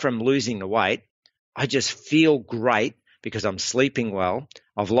 apart from losing the weight, I just feel great because I'm sleeping well.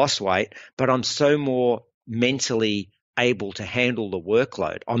 I've lost weight, but I'm so more mentally able to handle the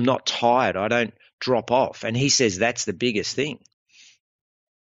workload. I'm not tired. I don't drop off. And he says that's the biggest thing.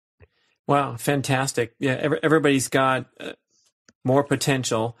 Wow, fantastic. Yeah, everybody's got more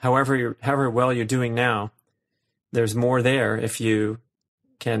potential. However well you're doing now, there's more there if you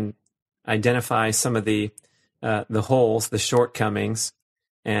can identify some of the holes, the shortcomings,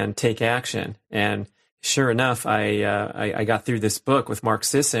 and take action. And sure enough, I got through this book with Mark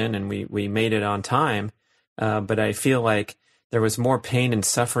Sisson, and we made it on time. But I feel like there was more pain and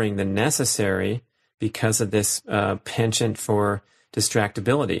suffering than necessary because of this penchant for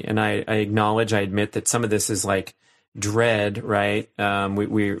distractibility. And I admit that some of this is like dread, right?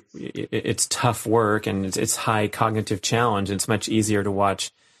 It's tough work, and it's high cognitive challenge. It's much easier to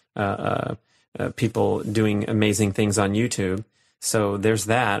watch people doing amazing things on YouTube. So there's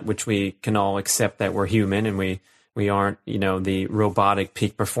that, which we can all accept that we're human, and we We aren't, the robotic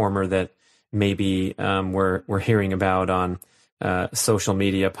peak performer that maybe we're hearing about on social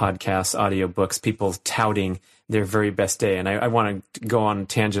media, podcasts, audiobooks, people touting their very best day. And I want to go on a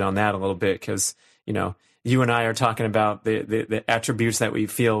tangent on that a little bit because, you and I are talking about the attributes that we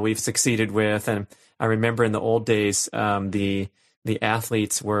feel we've succeeded with. And I remember in the old days, the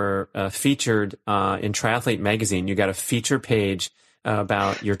athletes were featured in Triathlete magazine. You got a feature page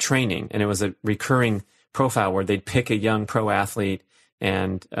about your training, and it was a recurring profile where they'd pick a young pro athlete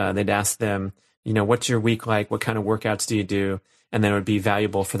and they'd ask them, what's your week like? What kind of workouts do you do? And then it would be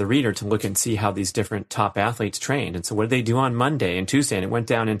valuable for the reader to look and see how these different top athletes trained. And so what did they do on Monday and Tuesday? And it went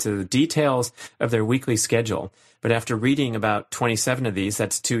down into the details of their weekly schedule. But after reading about 27 of these,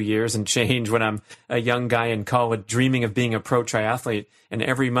 that's 2 years and change when I'm a young guy in college dreaming of being a pro triathlete. And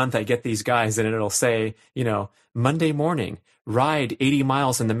every month I get these guys and it'll say, Monday morning, ride 80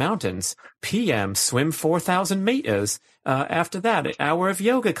 miles in the mountains. PM, swim 4,000 meters. After that, an hour of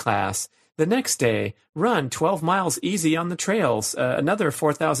yoga class. The next day, run 12 miles easy on the trails, another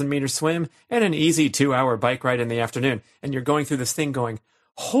 4,000 meter swim, and an easy 2-hour bike ride in the afternoon. And you're going through this thing going,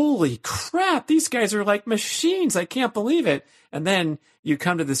 holy crap, these guys are like machines. I can't believe it. And then you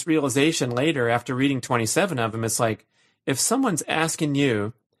come to this realization later after reading 27 of them. It's like, if someone's asking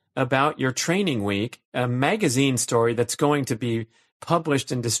you about your training week, a magazine story that's going to be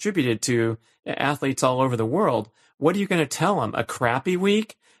published and distributed to athletes all over the world, what are you going to tell them? A crappy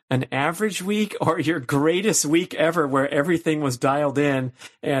week? An average week, or your greatest week ever where everything was dialed in?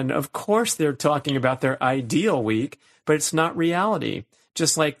 And of course they're talking about their ideal week, but it's not reality.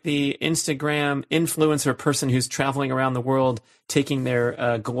 Just like the Instagram influencer person who's traveling around the world, taking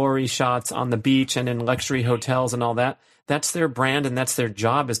their glory shots on the beach and in luxury hotels and all that. That's their brand and that's their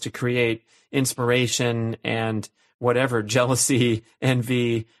job, is to create inspiration and whatever, jealousy,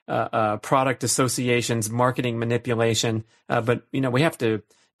 envy, product associations, marketing manipulation. But, we have to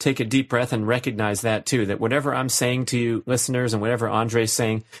take a deep breath and recognize that too, that whatever I'm saying to you listeners and whatever Andre's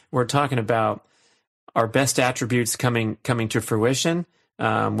saying, we're talking about our best attributes coming to fruition.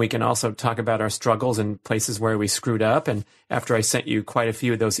 We can also talk about our struggles and places where we screwed up. And after I sent you quite a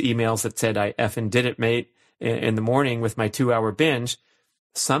few of those emails that said I effing did it, mate, in the morning with my 2-hour binge,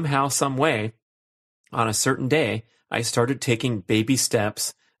 somehow, some way, on a certain day, I started taking baby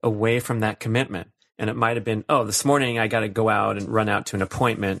steps away from that commitment. And it might have been, this morning I got to go out and run out to an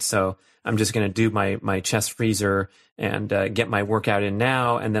appointment. So I'm just going to do my chest freezer and get my workout in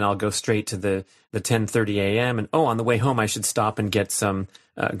now. And then I'll go straight to the 10:30 a.m. And, on the way home, I should stop and get some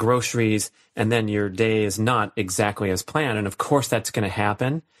groceries. And then your day is not exactly as planned. And of course that's going to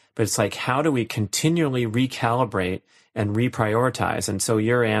happen. But it's like, how do we continually recalibrate and reprioritize? And so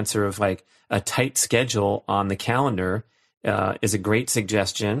your answer of like a tight schedule on the calendar is a great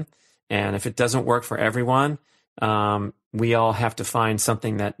suggestion. And if it doesn't work for everyone, we all have to find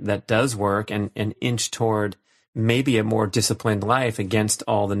something that does work and inch toward maybe a more disciplined life against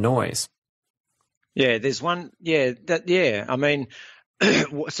all the noise. Yeah, there's one. Yeah, I mean,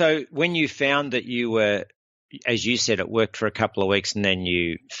 so when you found that you were, as you said, it worked for a couple of weeks and then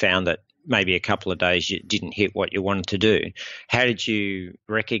you found that maybe a couple of days you didn't hit what you wanted to do, how did you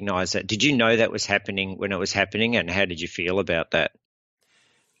recognize that? Did you know that was happening when it was happening, and how did you feel about that?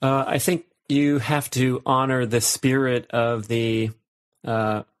 I think you have to honor the spirit of the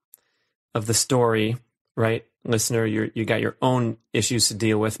story, right, listener? You got your own issues to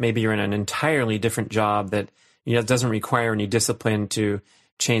deal with. Maybe you're in an entirely different job that doesn't require any discipline to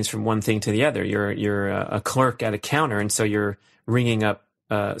change from one thing to the other. You're a clerk at a counter, and so you're ringing up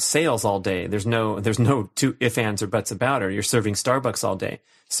sales all day. There's no two if, ands, or buts about it. You're serving Starbucks all day.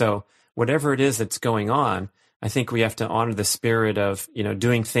 So whatever it is that's going on, I think we have to honor the spirit of,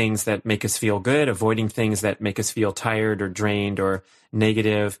 doing things that make us feel good, avoiding things that make us feel tired or drained or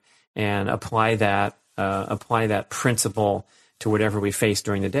negative, and apply that principle to whatever we face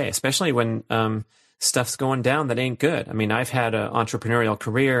during the day, especially when stuff's going down that ain't good. I mean, I've had an entrepreneurial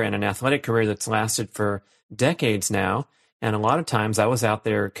career and an athletic career that's lasted for decades now. And a lot of times I was out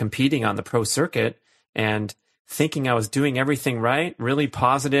there competing on the pro circuit and thinking I was doing everything right, really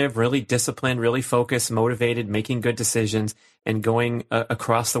positive, really disciplined, really focused, motivated, making good decisions, and going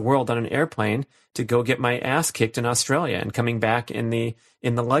across the world on an airplane to go get my ass kicked in Australia and coming back in the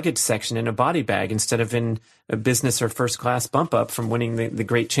luggage section in a body bag instead of in a business or first class bump up from winning the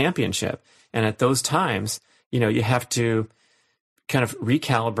great championship. And at those times, you have to kind of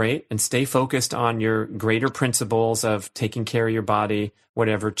recalibrate and stay focused on your greater principles of taking care of your body,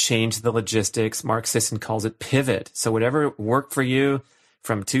 whatever, change the logistics. Mark Sisson calls it pivot. So whatever worked for you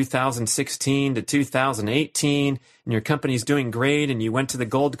from 2016 to 2018, and your company's doing great, and you went to the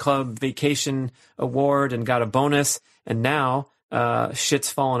Gold Club Vacation Award and got a bonus, and now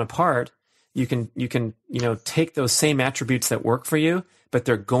shit's falling apart. You can take those same attributes that work for you, but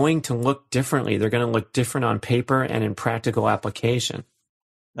they're going to look differently. They're going to look different on paper and in practical application.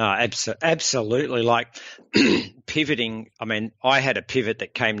 Absolutely. Like pivoting. I mean, I had a pivot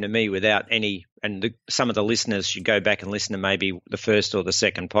that came to me without any, and some of the listeners should go back and listen to maybe the first or the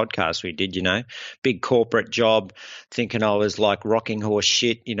second podcast we did, big corporate job, thinking I was like rocking horse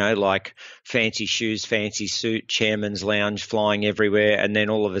shit, like fancy shoes, fancy suit, chairman's lounge, flying everywhere. And then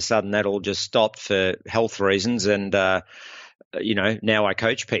all of a sudden that all just stopped for health reasons. And, now I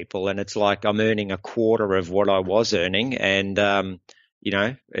coach people, and it's like I'm earning a quarter of what I was earning. And,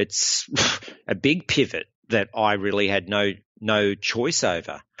 it's a big pivot that I really had no choice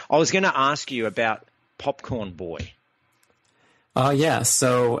over. I was going to ask you about Popcorn Boy. Yeah.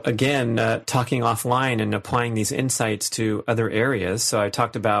 So again, talking offline and applying these insights to other areas. So I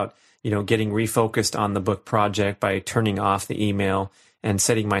talked about, getting refocused on the book project by turning off the email and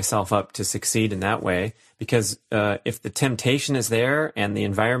setting myself up to succeed in that way. Because if the temptation is there and the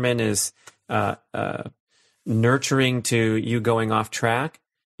environment is nurturing to you going off track,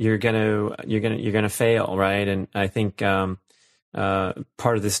 you're gonna fail, right? And I think part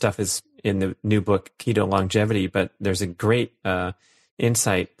of this stuff is in the new book Keto Longevity, but there's a great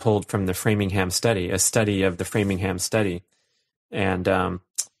insight pulled from the Framingham study, a study of the Framingham study, and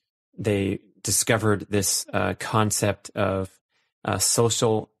they discovered this concept of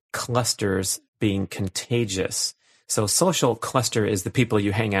social clusters being contagious. So social cluster is the people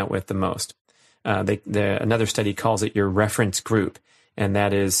you hang out with the most. Another study calls it your reference group, and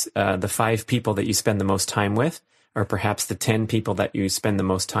that is the 5 people that you spend the most time with, or perhaps the 10 people that you spend the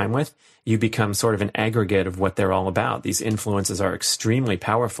most time with. You become sort of an aggregate of what they're all about. These influences are extremely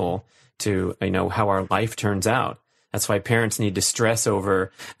powerful to how our life turns out. That's why parents need to stress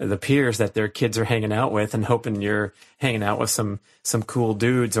over the peers that their kids are hanging out with, and hoping you're hanging out with some cool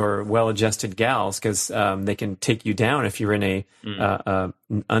dudes or well-adjusted gals, because they can take you down if you're in a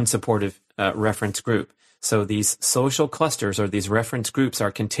unsupportive reference group. So these social clusters, or these reference groups,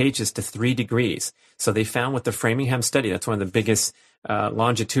 are contagious to 3 degrees. So they found with the Framingham study, that's one of the biggest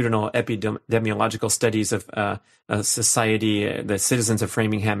longitudinal epidemiological studies of society. The citizens of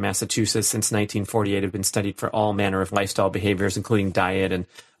Framingham, Massachusetts, since 1948 have been studied for all manner of lifestyle behaviors, including diet, and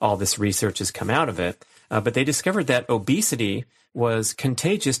all this research has come out of it. But they discovered that obesity was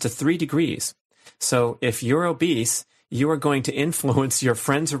contagious to 3 degrees. So if you're obese, you are going to influence your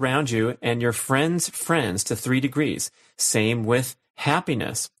friends around you and your friends' friends to 3 degrees. Same with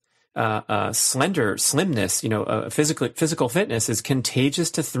happiness. Slimness, physical fitness is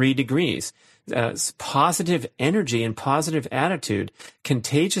contagious to 3 degrees. Positive energy and positive attitude,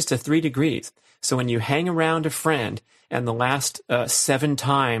 contagious to 3 degrees. So when you hang around a friend and the last 7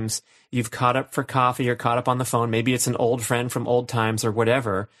 times you've caught up for coffee or caught up on the phone, maybe it's an old friend from old times or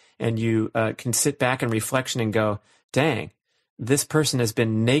whatever, and you can sit back in reflection and go, dang, this person has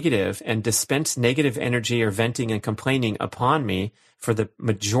been negative and dispensed negative energy or venting and complaining upon me for the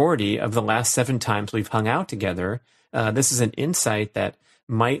majority of the last 7 times we've hung out together. This is an insight that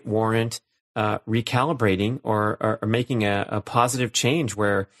might warrant recalibrating or making a positive change,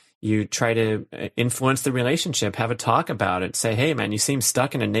 where you try to influence the relationship, have a talk about it, say, hey, man, you seem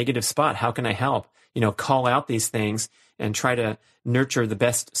stuck in a negative spot. How can I help? Call out these things and try to nurture the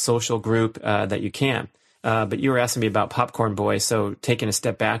best social group that you can. But you were asking me about Popcorn Boy, so taking a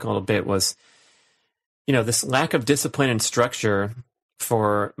step back a little bit was, this lack of discipline and structure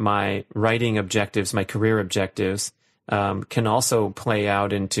for my writing objectives, my career objectives, can also play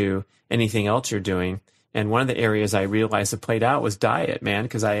out into anything else you're doing. And one of the areas I realized it played out was diet, man,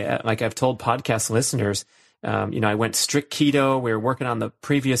 because like I've told podcast listeners, I went strict keto. We were working on the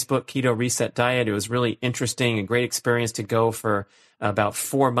previous book, Keto Reset Diet. It was really interesting, a great experience to go for about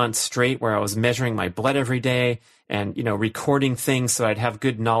 4 months straight, where I was measuring my blood every day and, recording things so I'd have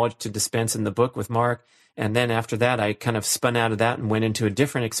good knowledge to dispense in the book with Mark. And then after that, I kind of spun out of that and went into a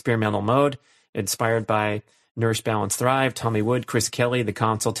different experimental mode, inspired by Nourish, Balance, Thrive, Tommy Wood, Chris Kelly, the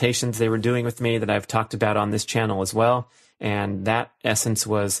consultations they were doing with me that I've talked about on this channel as well. And that essence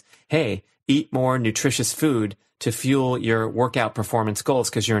was, hey, eat more nutritious food to fuel your workout performance goals,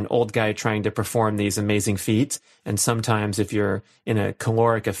 because you're an old guy trying to perform these amazing feats. And sometimes if you're in a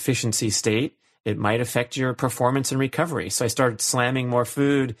caloric efficiency state, it might affect your performance and recovery. So I started slamming more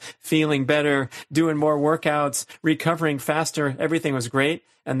food, feeling better, doing more workouts, recovering faster. Everything was great.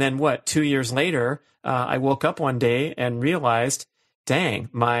 And then 2 years later, I woke up one day and realized, dang,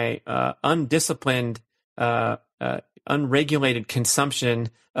 my undisciplined unregulated consumption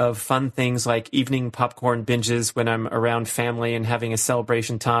of fun things like evening popcorn binges when I'm around family and having a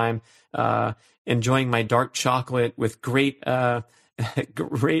celebration time, enjoying my dark chocolate with great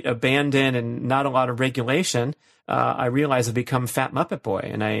great abandon and not a lot of regulation, I realized I've become Fat Muppet Boy.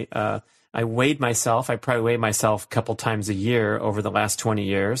 And I weighed myself. I probably weigh myself a couple times a year over the last 20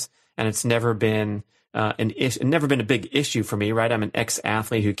 years, and it's never been never been a big issue for me, right? I'm an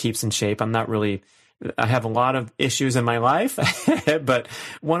ex-athlete who keeps in shape. I have a lot of issues in my life, but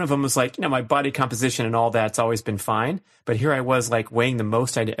one of them was like, my body composition and all that's always been fine. But here I was like weighing the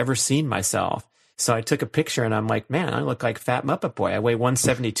most I'd ever seen myself. So I took a picture and I'm like, man, I look like Fat Muppet Boy. I weigh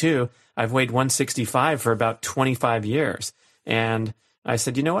 172. I've weighed 165 for about 25 years. And I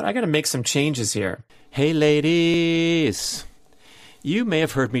said, you know what? I got to make some changes here. Hey, ladies. You may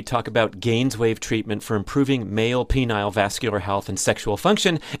have heard me talk about GAINSWave treatment for improving male penile vascular health and sexual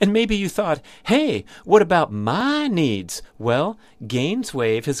function, and maybe you thought, hey, what about my needs? Well,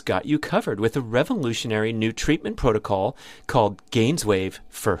 GAINSWave has got you covered with a revolutionary new treatment protocol called GAINSWave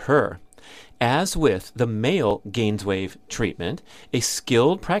for Her. As with the male GAINSWave treatment, a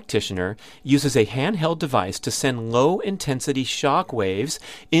skilled practitioner uses a handheld device to send low-intensity shock waves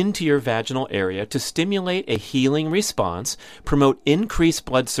into your vaginal area to stimulate a healing response, promote increased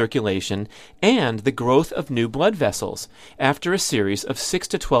blood circulation, and the growth of new blood vessels. After a series of 6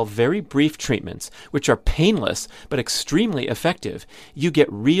 to 12 very brief treatments, which are painless but extremely effective, you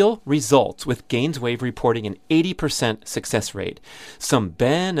get real results with GAINSWave reporting an 80% success rate. Some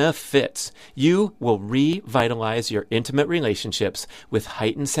benefits. You will revitalize your intimate relationships with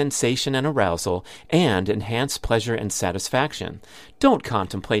heightened sensation and arousal and enhanced pleasure and satisfaction. Don't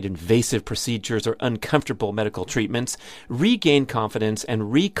contemplate invasive procedures or uncomfortable medical treatments. Regain confidence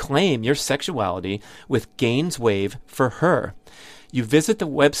and reclaim your sexuality with GAINSWave for Her. You visit the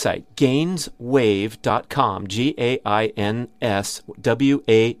website gainswave.com,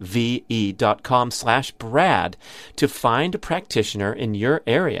 GAINSWAVE.com/Brad to find a practitioner in your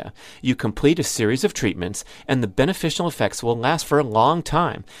area. You complete a series of treatments, and the beneficial effects will last for a long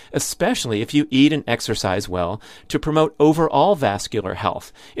time, especially if you eat and exercise well to promote overall vascular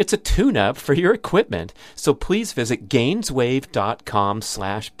health. It's a tune-up for your equipment, so please visit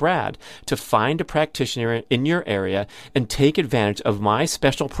gainswave.com/Brad to find a practitioner in your area and take advantage of my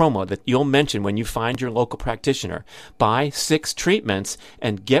special promo that you'll mention when you find your local practitioner. Buy 6 treatments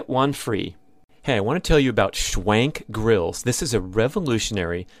and get 1 free. Hey, I want to tell you about Schwank Grills. This is a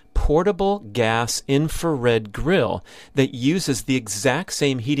revolutionary portable gas infrared grill that uses the exact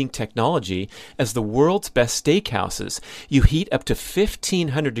same heating technology as the world's best steakhouses. You heat up to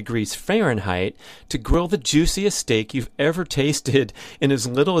 1,500 degrees Fahrenheit to grill the juiciest steak you've ever tasted in as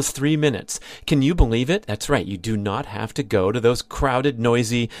little as 3 minutes. Can you believe it? That's right. You do not have to go to those crowded,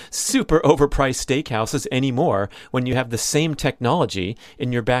 noisy, super overpriced steakhouses anymore when you have the same technology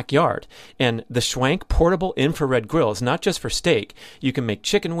in your backyard. And the Schwank portable infrared grill is not just for steak. You can make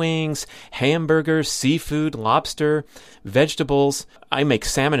chicken wings, hamburgers, seafood, lobster, vegetables. I make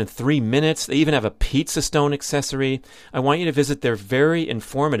salmon in 3 minutes. They even have a pizza stone accessory. I want you to visit their very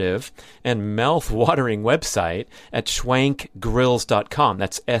informative and mouth-watering website at schwankgrills.com.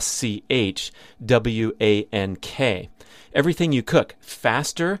 That's SCHWANK. Everything you cook,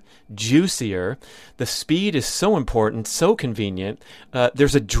 faster, juicier. The speed is so important, so convenient.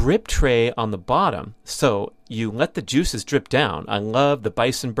 There's a drip tray on the bottom, so you let the juices drip down. I love the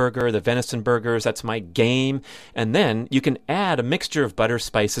bison burger, the venison burgers. That's my game. And then you can add a mixture of butter,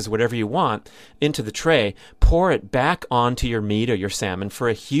 spices, whatever you want, into the tray. Pour it back onto your meat or your salmon for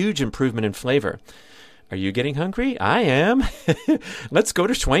a huge improvement in flavor. Are you getting hungry? I am. Let's go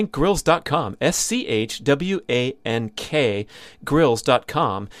to schwankgrills.com, SCHWANK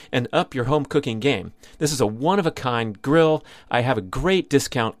grills.com, and up your home cooking game. This is a one-of-a-kind grill. I have a great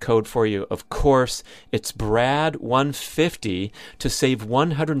discount code for you, of course. It's BRAD150 to save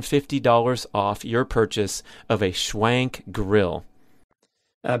 $150 off your purchase of a Schwank grill.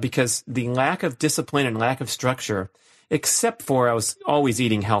 Because the lack of discipline and lack of structure, except for I was always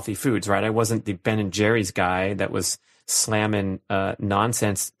eating healthy foods, right? I wasn't the Ben and Jerry's guy that was slamming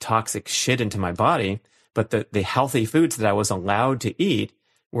nonsense, toxic shit into my body. But the healthy foods that I was allowed to eat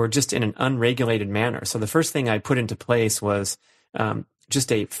were just in an unregulated manner. So the first thing I put into place was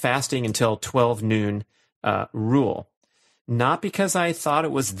just a fasting until 12 noon rule. Not because I thought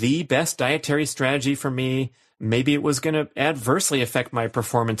it was the best dietary strategy for me. Maybe it was going to adversely affect my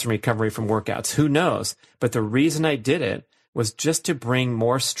performance and recovery from workouts. Who knows? But the reason I did it was just to bring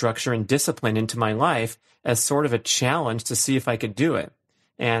more structure and discipline into my life as sort of a challenge to see if I could do it.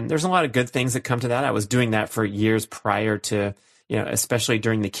 And there's a lot of good things that come to that. I was doing that for years prior to, especially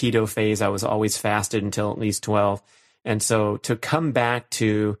during the keto phase, I was always fasted until at least 12. And so to come back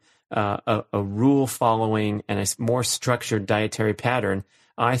to a rule following and a more structured dietary pattern,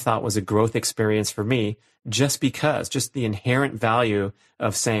 I thought was a growth experience for me, just the inherent value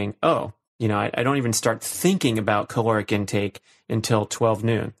of saying, oh, I don't even start thinking about caloric intake until 12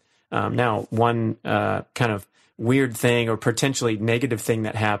 noon. Now, one kind of weird thing or potentially negative thing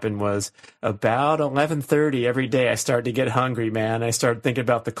that happened was about 11:30 every day, I started to get hungry, man. I started thinking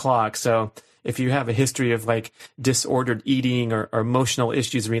about the clock. So if you have a history of like disordered eating or emotional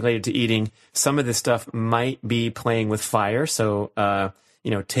issues related to eating, some of this stuff might be playing with fire. So,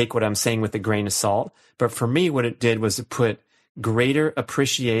 take what I'm saying with a grain of salt. But for me, what it did was it put greater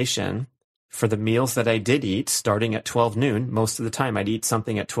appreciation for the meals that I did eat starting at 12 noon. Most of the time I'd eat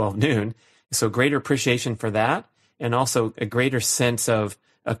something at 12 noon. So greater appreciation for that, and also a greater sense of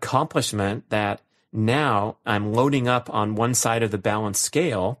accomplishment that now I'm loading up on one side of the balance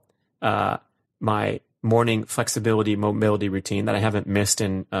scale, my morning flexibility mobility routine that I haven't missed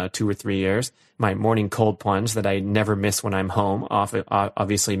in 2 or 3 years, my morning cold plunge that I never miss when I'm home,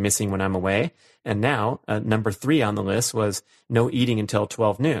 obviously missing when I'm away. And now number 3 on the list was no eating until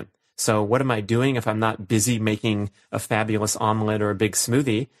 12 noon. So what am I doing if I'm not busy making a fabulous omelet or a big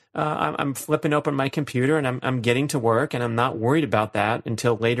smoothie? I'm flipping open my computer and I'm getting to work, and I'm not worried about that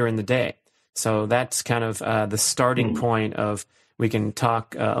until later in the day. So that's kind of the starting point of, we can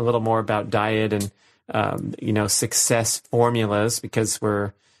talk a little more about diet and success formulas, because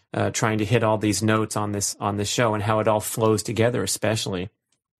we're trying to hit all these notes on this show and how it all flows together, especially.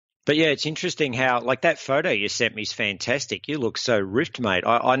 But yeah, it's interesting how, like, that photo you sent me is fantastic. You look so ripped, mate.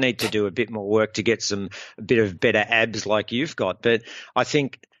 I need to do a bit more work to get a bit of better abs like you've got. But I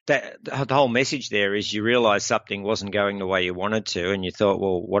think that the whole message there is you realize something wasn't going the way you wanted to, and you thought,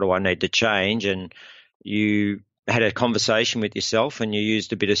 well, what do I need to change? And you had a conversation with yourself and you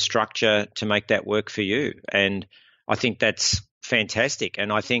used a bit of structure to make that work for you. And I think that's fantastic.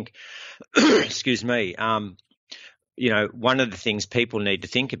 And I think, excuse me, one of the things people need to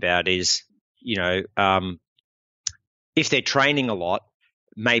think about is, if they're training a lot,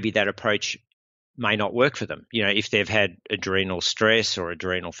 maybe that approach may not work for them. If they've had adrenal stress or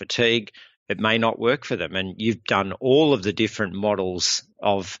adrenal fatigue, it may not work for them. And you've done all of the different models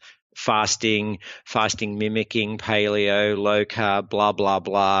of fasting mimicking, paleo, low carb, blah, blah,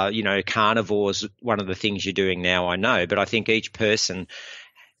 blah. Carnivore's one of the things you're doing now, I know. But I think each person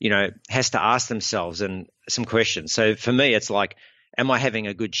has to ask themselves and some questions. So for me, it's like, am I having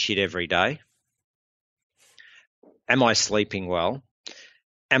a good shit every day? Am I sleeping well?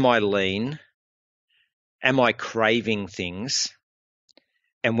 Am I lean? Am I craving things?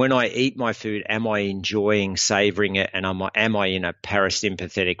 And when I eat my food, am I enjoying savoring it? And am I in a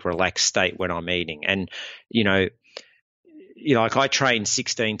parasympathetic, relaxed state when I'm eating? And, like, I train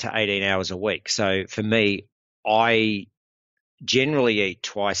 16 to 18 hours a week. So for me, I generally eat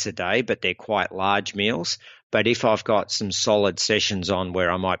twice a day, but they're quite large meals. But if I've got some solid sessions on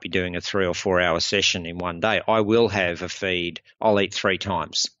where I might be doing a 3 or 4 hour session in one day, I will have a feed. I'll eat 3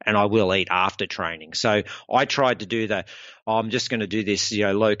 times, and I will eat after training. So I tried to do that. I'm just going to do this,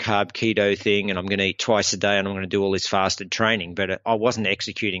 low carb keto thing, and I'm going to eat twice a day, and I'm going to do all this fasted training. But I wasn't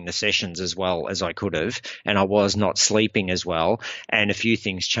executing the sessions as well as I could have, and I was not sleeping as well. And a few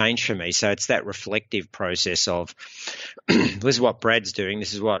things changed for me. So it's that reflective process of, this is what Brad's doing.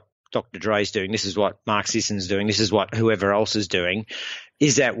 This is what Dr. Dre's doing, this is what Mark Sisson's doing, this is what whoever else is doing.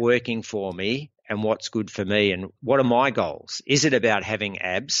 Is that working for me, and what's good for me, and what are my goals? Is it about having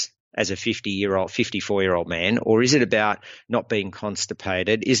abs as a 54-year-old man, or is it about not being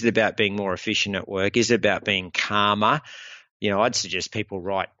constipated? Is it about being more efficient at work? Is it about being calmer? I'd suggest people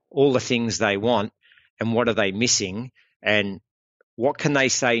write all the things they want and what are they missing, and what can they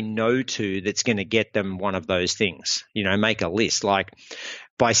say no to that's going to get them one of those things? Make a list. Like,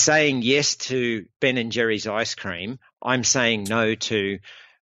 by saying yes to Ben & Jerry's ice cream, I'm saying no to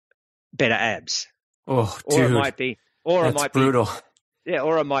better abs. Oh, or dude, it might be, brutal.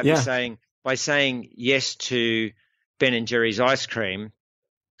 Or I might be saying, by saying yes to Ben & Jerry's ice cream,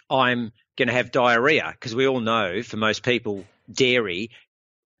 I'm going to have diarrhea, because we all know, for most people, dairy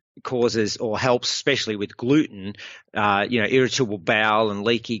causes or helps, especially with gluten, irritable bowel and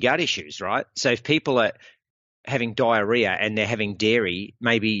leaky gut issues, right? So if people are having diarrhea and they're having dairy,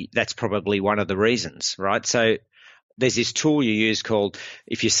 maybe that's probably one of the reasons, right? So there's this tool you use called,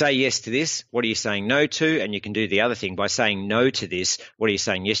 if you say yes to this, what are you saying no to? And you can do the other thing by saying no to this, what are you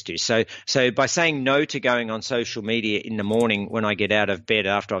saying yes to? So by saying no to going on social media in the morning when I get out of bed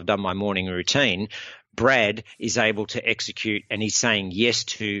after I've done my morning routine, Brad is able to execute, and he's saying yes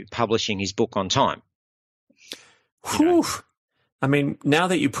to publishing his book on time. Whew. I mean, now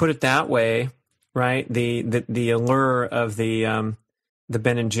that you put it that way, right? The allure of the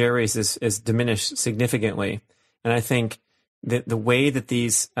Ben and Jerry's is diminished significantly, and I think that the way that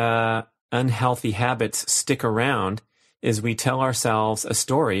these unhealthy habits stick around is we tell ourselves a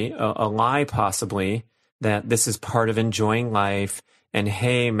story, a lie possibly, that this is part of enjoying life. And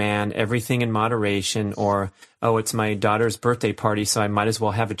hey, man, everything in moderation, or, oh, it's my daughter's birthday party, so I might as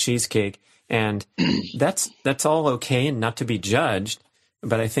well have a cheesecake. And that's all okay and not to be judged.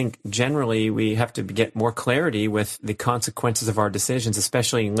 But I think generally we have to get more clarity with the consequences of our decisions,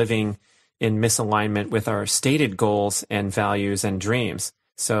 especially living in misalignment with our stated goals and values and dreams.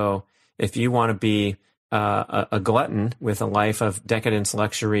 So if you want to be a glutton with a life of decadence,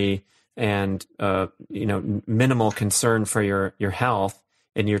 luxury, and minimal concern for your health,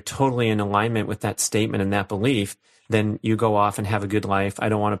 and you're totally in alignment with that statement and that belief, then you go off and have a good life. I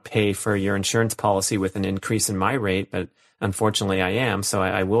don't want to pay for your insurance policy with an increase in my rate, but unfortunately I am, so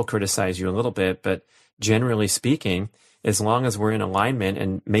I will criticize you a little bit. But generally speaking, as long as we're in alignment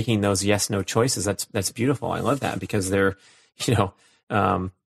and making those yes/no choices, that's beautiful. I love that, because they're,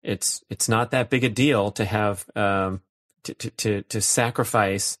 it's not that big a deal to have to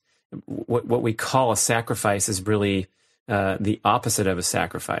sacrifice. What we call a sacrifice is really the opposite of a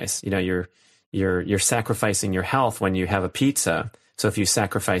sacrifice. You're sacrificing your health when you have a pizza. So if you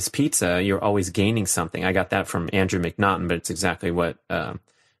sacrifice pizza, you're always gaining something. I got that from Andrew McNaughton, but it's exactly what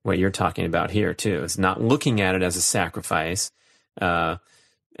you're talking about here too. It's not looking at it as a sacrifice,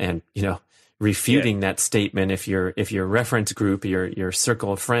 and refuting that statement. If your reference group, your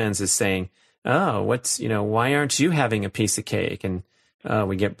circle of friends is saying, "Oh, why aren't you having a piece of cake?" and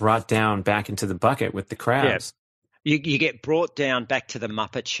we get brought down back into the bucket with the crowds. Yeah. You get brought down back to the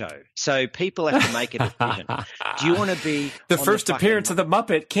Muppet Show. So people have to make a decision. Do you want to be the first appearance of the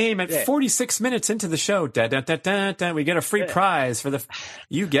Muppet came at 46 minutes into the show. Da, da, da, da, da. We get a free prize for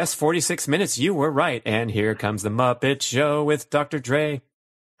you guessed 46 minutes. You were right. And here comes the Muppet Show with Dr. Dre.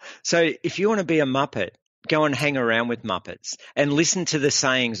 So if you want to be a Muppet, go and hang around with Muppets and listen to the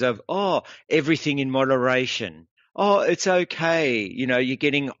sayings of, everything in moderation. Oh, it's okay. You're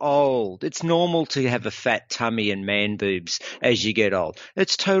getting old. It's normal to have a fat tummy and man boobs as you get old.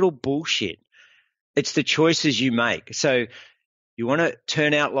 It's total bullshit. It's the choices you make. So you want to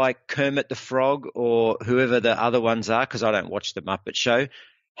turn out like Kermit the Frog or whoever the other ones are, because I don't watch the Muppet Show.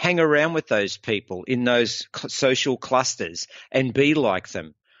 Hang around with those people in those social clusters and be like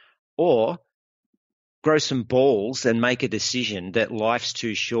them. Or grow some balls and make a decision that life's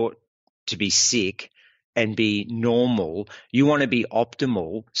too short to be sick and be normal. You want to be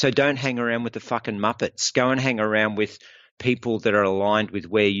optimal. So don't hang around with the fucking Muppets. Go and hang around with people that are aligned with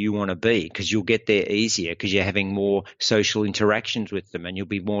where you want to be, because you'll get there easier because you're having more social interactions with them and you'll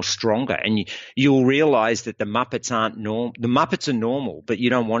be more stronger. And you'll realize that the Muppets aren't normal. The Muppets are normal, but you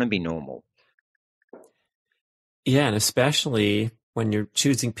don't want to be normal. Yeah, and especially when you're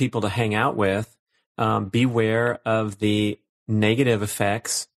choosing people to hang out with, beware of the negative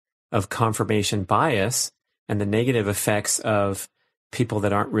effects of confirmation bias and the negative effects of people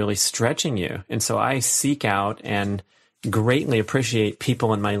that aren't really stretching you. And so I seek out and greatly appreciate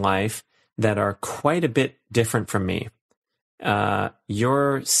people in my life that are quite a bit different from me.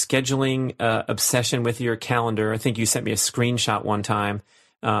 Your scheduling obsession with your calendar, I think you sent me a screenshot one time.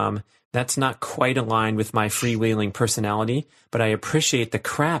 That's not quite aligned with my freewheeling personality, but I appreciate the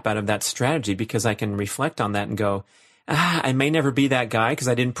crap out of that strategy, because I can reflect on that and go, I may never be that guy because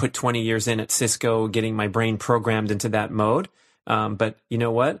I didn't put 20 years in at Cisco getting my brain programmed into that mode. But you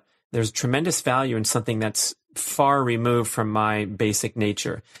know what? There's tremendous value in something that's far removed from my basic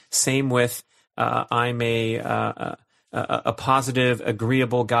nature. Same with I'm a positive,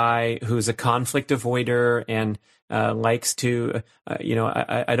 agreeable guy who's a conflict avoider and likes to,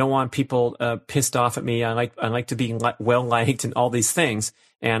 I don't want people pissed off at me. I like to be well liked and all these things.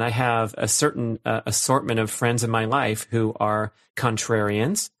 And I have a certain assortment of friends in my life who are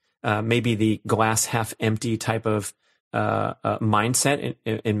contrarians, maybe the glass half empty type of mindset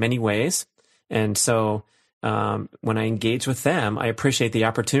in many ways. And so when I engage with them, I appreciate the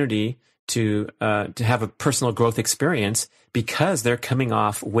opportunity to have a personal growth experience, because they're coming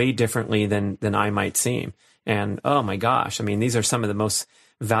off way differently than I might seem. And oh my gosh, I mean, these are some of the most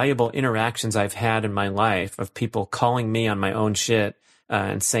valuable interactions I've had in my life, of people calling me on my own shit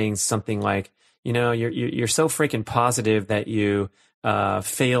and saying something like, you're so freaking positive that you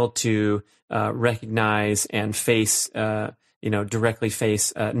fail to recognize and face, directly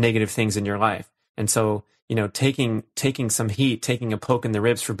face negative things in your life. And so, taking some heat, taking a poke in the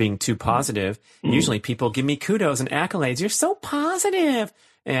ribs for being too positive. Usually people give me kudos and accolades. You're so positive.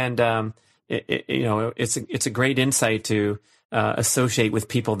 And, it's a great insight to associate with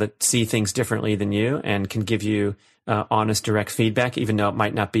people that see things differently than you and can give you honest, direct feedback, even though it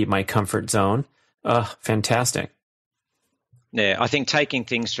might not be my comfort zone. Fantastic. Yeah, I think taking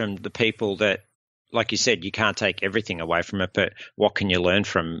things from the people that, like you said, you can't take everything away from it, but what can you learn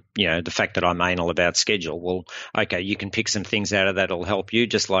from, the fact that I'm anal about schedule? Well, okay, you can pick some things out of that that'll help you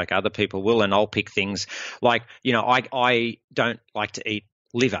just like other people will, and I'll pick things like, I don't like to eat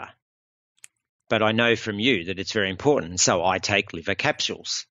liver, but I know from you that it's very important, so I take liver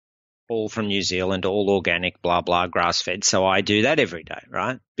capsules, all from New Zealand, all organic, blah, blah, grass-fed, so I do that every day,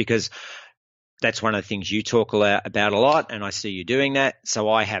 right? Because that's one of the things you talk about a lot, and I see you doing that. So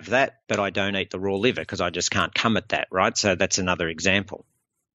I have that, but I don't eat the raw liver because I just can't come at that, right? So that's another example.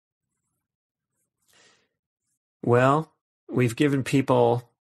 Well, we've given people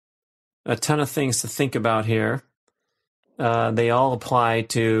a ton of things to think about here. They all apply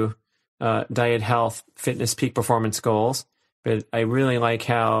to diet, health, fitness, peak performance goals. But I really like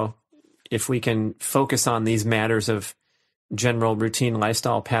how if we can focus on these matters of general routine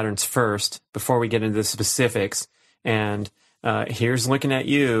lifestyle patterns first before we get into the specifics. And here's looking at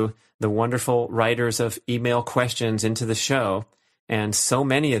you, the wonderful writers of email questions into the show. And so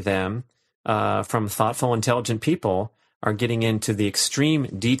many of them from thoughtful, intelligent people are getting into the extreme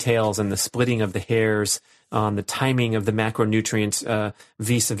details and the splitting of the hairs on the timing of the macronutrients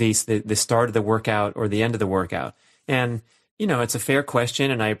vis-a-vis the start of the workout or the end of the workout. And, it's a fair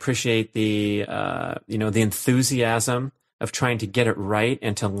question, and I appreciate the enthusiasm of trying to get it right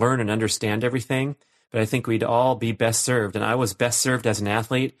and to learn and understand everything. But I think we'd all be best served. And I was best served as an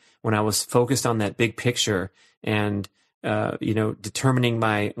athlete when I was focused on that big picture and, determining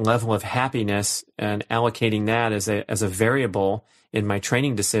my level of happiness and allocating that as a variable in my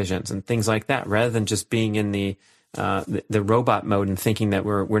training decisions and things like that, rather than just being in the robot mode and thinking that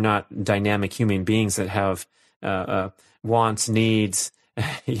we're not dynamic human beings that have wants, needs,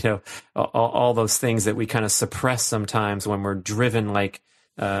 all those things that we kind of suppress sometimes when we're driven like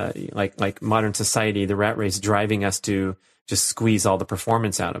modern society, the rat race driving us to just squeeze all the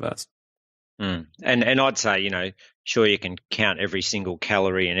performance out of us. And I'd say, sure, you can count every single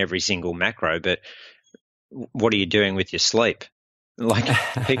calorie and every single macro, but what are you doing with your sleep? Like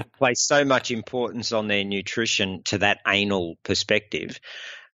people place so much importance on their nutrition to that anal perspective.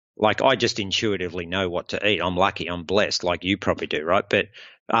 Like I just intuitively know what to eat. I'm lucky, I'm blessed, like you probably do, right? But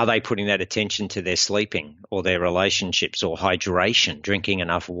are they putting that attention to their sleeping or their relationships or hydration, drinking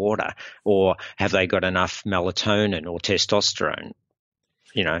enough water, or have they got enough melatonin or testosterone,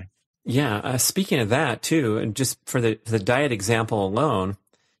 Yeah, speaking of that too, and just for the diet example alone,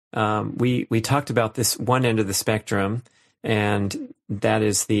 we talked about this one end of the spectrum, and that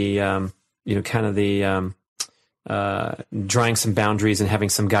is the drawing some boundaries and having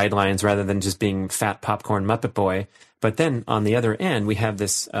some guidelines rather than just being fat popcorn Muppet Boy. But then on the other end, we have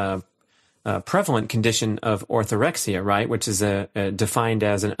this prevalent condition of orthorexia, right, which is defined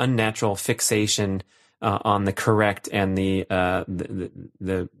as an unnatural fixation on the correct and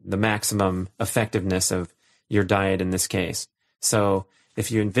the maximum effectiveness of your diet in this case. So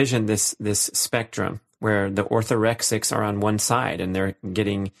if you envision this spectrum where the orthorexics are on one side and they're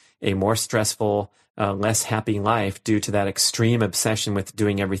getting a more stressful, less happy life due to that extreme obsession with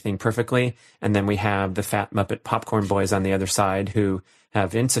doing everything perfectly, and then we have the fat Muppet popcorn boys on the other side who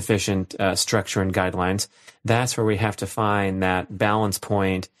have insufficient structure and guidelines, that's where we have to find that balance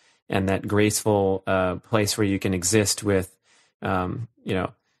point and that graceful place where you can exist with,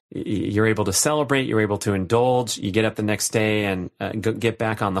 you're able to celebrate, you're able to indulge, you get up the next day and get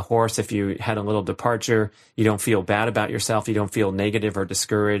back on the horse. If you had a little departure, you don't feel bad about yourself, you don't feel negative or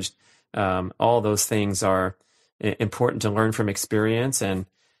discouraged. All those things are important to learn from experience. And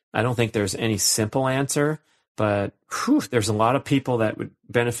I don't think there's any simple answer, but there's a lot of people that would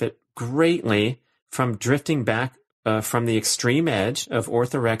benefit greatly from drifting back from the extreme edge of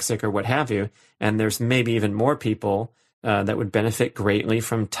orthorexic or what have you. And there's maybe even more people that would benefit greatly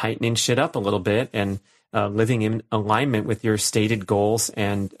from tightening shit up a little bit and living in alignment with your stated goals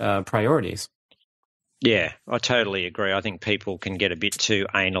and priorities. Yeah, I totally agree. I think people can get a bit too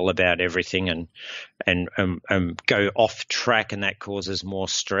anal about everything and go off track, and that causes more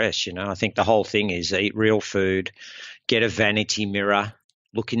stress. I think the whole thing is eat real food, get a vanity mirror,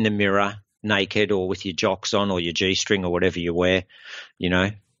 look in the mirror naked or with your jocks on or your G-string or whatever you wear,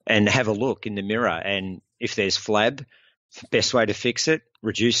 and have a look in the mirror. And if there's flab, best way to fix it,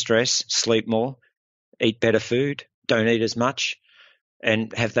 reduce stress, sleep more, eat better food, don't eat as much,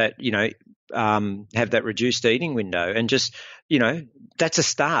 and have that, have that reduced eating window. And just, that's a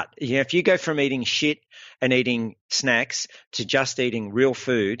start. If you go from eating shit and eating snacks to just eating real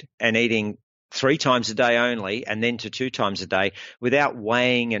food and eating 3 times a day only, and then to 2 times a day, without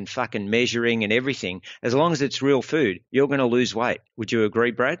weighing and fucking measuring and everything, as long as it's real food, you're going to lose weight. Would you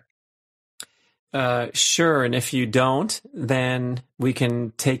agree, Brad? Sure. And if you don't, then we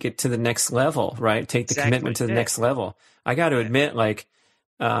can take it to the next level, right? Take the commitment to the next level. I got to admit, like,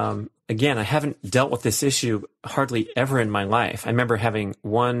 again, I haven't dealt with this issue hardly ever in my life. I remember having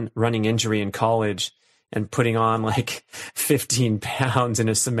one running injury in college and putting on like 15 pounds in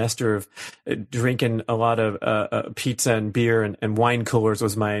a semester of drinking a lot of pizza and beer and wine coolers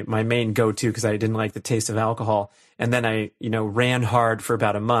was my main go-to because I didn't like the taste of alcohol. And then I, ran hard for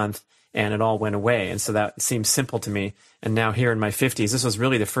about a month and it all went away. And so that seems simple to me. And now here in my 50s, this was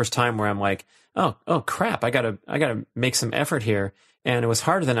really the first time where I'm like, oh crap, I gotta make some effort here. And it was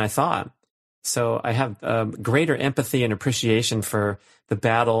harder than I thought. So I have greater empathy and appreciation for the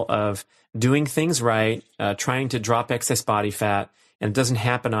battle of doing things right, trying to drop excess body fat, and it doesn't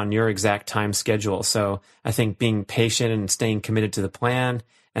happen on your exact time schedule. So I think being patient and staying committed to the plan,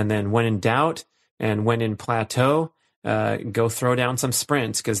 and then when in doubt and when in plateau, go throw down some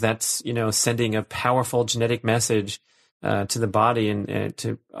sprints, because that's, sending a powerful genetic message to the body and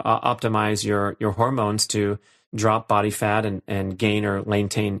to optimize your hormones to drop body fat and gain or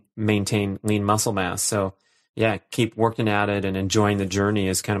maintain lean muscle mass. So yeah, keep working at it and enjoying the journey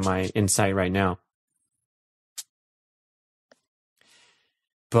is kind of my insight right now.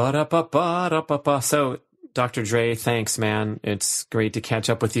 So Dr. Dre, thanks, man. It's great to catch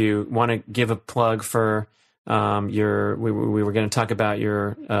up with you. Want to give a plug for we were going to talk about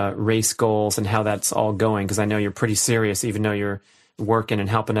your race goals and how that's all going, because I know you're pretty serious, even though you're working and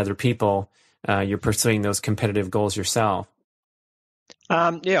helping other people. You're pursuing those competitive goals yourself.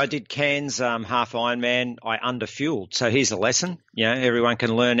 I did Cairns half Ironman. I underfueled. So here's a lesson. Everyone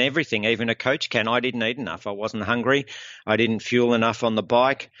can learn everything. Even a coach can. I didn't eat enough. I wasn't hungry. I didn't fuel enough on the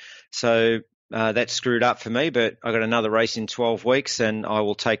bike. So that screwed up for me. But I got another race in 12 weeks, and I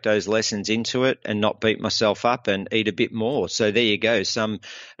will take those lessons into it and not beat myself up and eat a bit more. So there you go. Low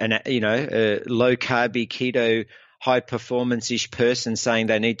carby keto high performance-ish person saying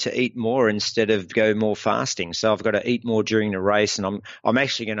they need to eat more instead of go more fasting. So I've got to eat more during the race, and I'm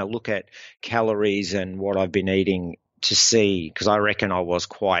actually going to look at calories and what I've been eating to see, because I reckon I was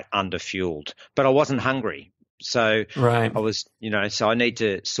quite underfueled, but I wasn't hungry. So right. I was, so I need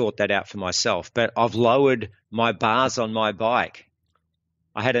to sort that out for myself. But I've lowered my bars on my bike.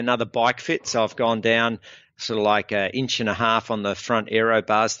 I had another bike fit, so I've gone down sort of like 1.5 inches on the front aero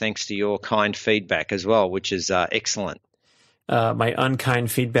bars, thanks to your kind feedback as well, which is excellent. My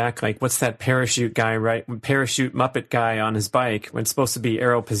unkind feedback, like what's that parachute guy, right? Parachute Muppet guy on his bike when it's supposed to be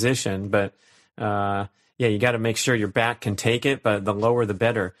aero position, but you got to make sure your back can take it, but the lower the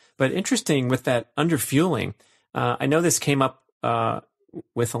better. But interesting with that underfueling, I know this came up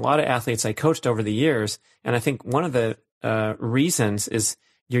with a lot of athletes I coached over the years, and I think one of the reasons is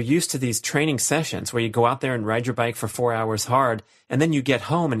you're used to these training sessions where you go out there and ride your bike for 4 hours hard, and then you get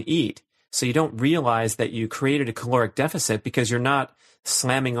home and eat. So you don't realize that you created a caloric deficit because you're not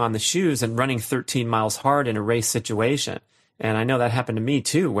slamming on the shoes and running 13 miles hard in a race situation. And I know that happened to me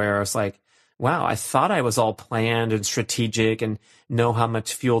too, where I was like, wow, I thought I was all planned and strategic and know how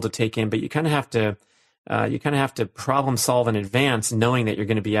much fuel to take in, but you kind of have to problem solve in advance, knowing that you're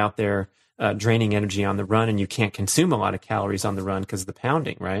going to be out there draining energy on the run, and you can't consume a lot of calories on the run because of the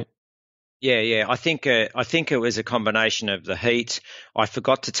pounding, right? Yeah. I think it was a combination of the heat. I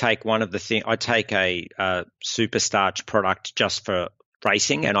forgot to take one of the things. I take a super starch product just for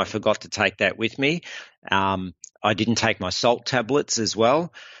racing, and I forgot to take that with me. I didn't take my salt tablets as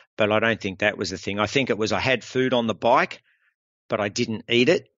well, but I don't think that was the thing. I think it was I had food on the bike, but I didn't eat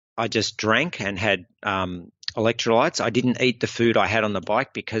it. I just drank and had electrolytes. I didn't eat the food I had on the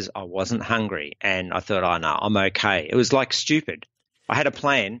bike because I wasn't hungry, and I thought, oh no, I'm okay. It was like stupid. I had a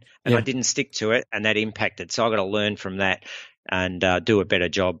plan and I didn't stick to it, and that impacted. So I got to learn from that and do a better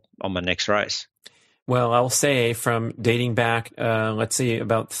job on my next race. Well, I'll say from dating back, let's see,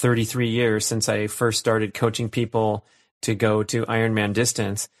 about 33 years since I first started coaching people to go to Ironman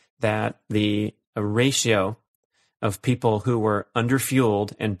distance, that the ratio of people who were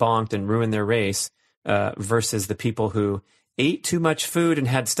underfueled and bonked and ruined their race versus the people who ate too much food and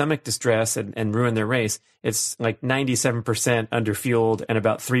had stomach distress and ruined their race, it's like 97% underfueled, and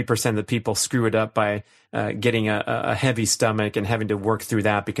about 3% of the people screw it up by getting a heavy stomach and having to work through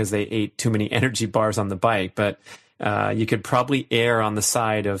that because they ate too many energy bars on the bike. But you could probably err on the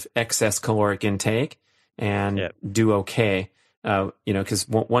side of excess caloric intake and do okay. Because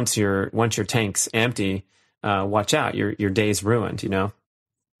once your tank's empty, watch out, your day's ruined,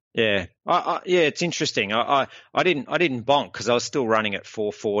 Yeah, yeah, it's interesting. I didn't bonk because I was still running at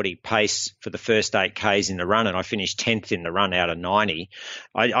 4:40 pace for the first 8Ks in the run, and I finished 10th in the run out of 90.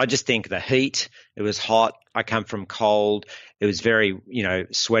 I just think the heat. It was hot. I come from cold. It was very,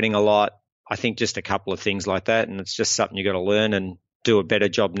 sweating a lot. I think just a couple of things like that, and it's just something you got to learn and do a better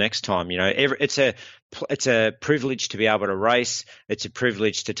job next time. It's a privilege to be able to race. It's a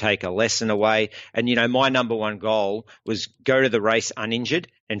privilege to take a lesson away. And, my number one goal was go to the race uninjured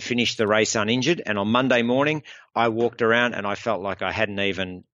and finish the race uninjured. And on Monday morning, I walked around and I felt like I hadn't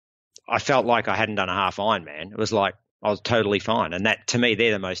done a half Ironman. It was like I was totally fine. And that, to me,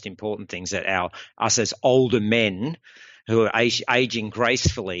 they're the most important things that us as older men who are aging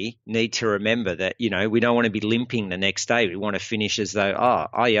gracefully need to remember that, we don't want to be limping the next day. We want to finish as though,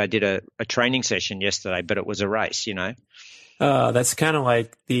 I did a training session yesterday, but it was a race, That's kind of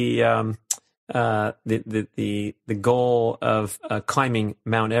like the goal of climbing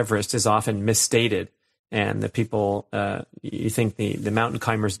Mount Everest is often misstated. And the people, you think the mountain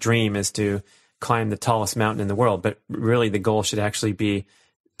climber's dream is to climb the tallest mountain in the world, but really the goal should actually be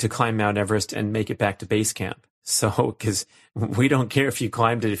to climb Mount Everest and make it back to base camp. So, because we don't care if you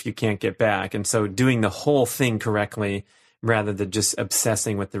climbed it if you can't get back. And so doing the whole thing correctly rather than just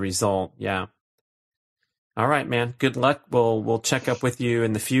obsessing with the result. Yeah. All right, man. Good luck. We'll check up with you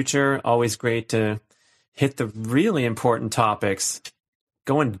in the future. Always great to hit the really important topics.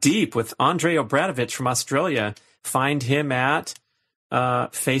 Going deep with Andre Obradovic from Australia. Find him at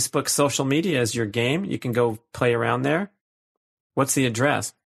Facebook, social media is your game. You can go play around there. What's the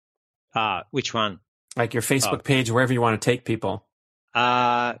address? Which one? Like your Facebook page, wherever you want to take people.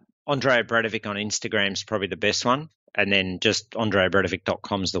 Andre Obradovic on Instagram is probably the best one. And then just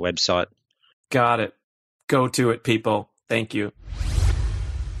andreobradovic.com is the website. Got it. Go to it, people. Thank you.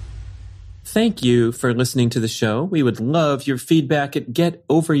 Thank you for listening to the show. We would love your feedback at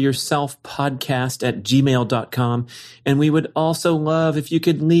getoveryourselfpodcast@gmail.com. And we would also love if you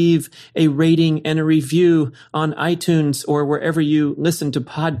could leave a rating and a review on iTunes or wherever you listen to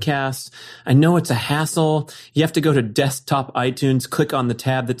podcasts. I know it's a hassle. You have to go to desktop iTunes, click on the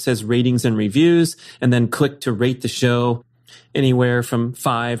tab that says ratings and reviews, and then click to rate the show anywhere from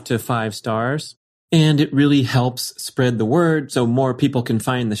 5 to 5 stars. And it really helps spread the word so more people can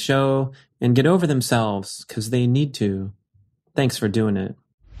find the show and get over themselves because they need to. Thanks for doing it.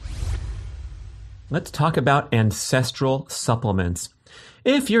 Let's talk about ancestral supplements.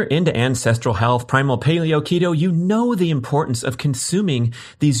 If you're into ancestral health, primal paleo, keto, you know the importance of consuming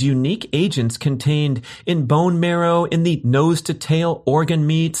these unique agents contained in bone marrow, in the nose to tail organ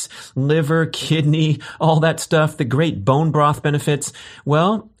meats, liver, kidney, all that stuff, the great bone broth benefits.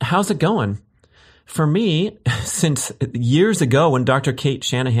 Well, how's it going? For me, since years ago when Dr. Kate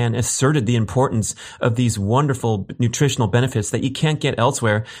Shanahan asserted the importance of these wonderful nutritional benefits that you can't get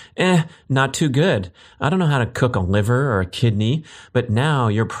elsewhere, not too good. I don't know how to cook a liver or a kidney, but now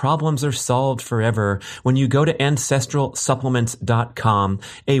your problems are solved forever when you go to ancestralsupplements.com,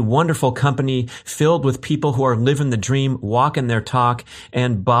 a wonderful company filled with people who are living the dream, walking their talk,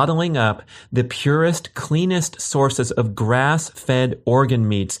 and bottling up the purest, cleanest sources of grass-fed organ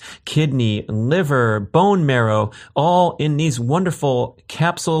meats, kidney, liver, bone marrow, all in these wonderful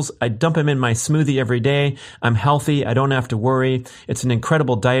capsules. I dump them in my smoothie every day. I'm healthy. I don't have to worry. It's an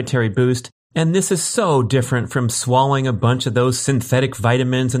incredible dietary boost. And this is so different from swallowing a bunch of those synthetic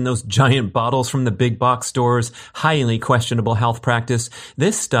vitamins and those giant bottles from the big box stores. Highly questionable health practice.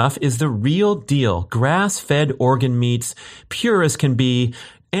 This stuff is the real deal. Grass-fed organ meats, pure as can be.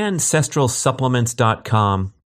 Ancestralsupplements.com.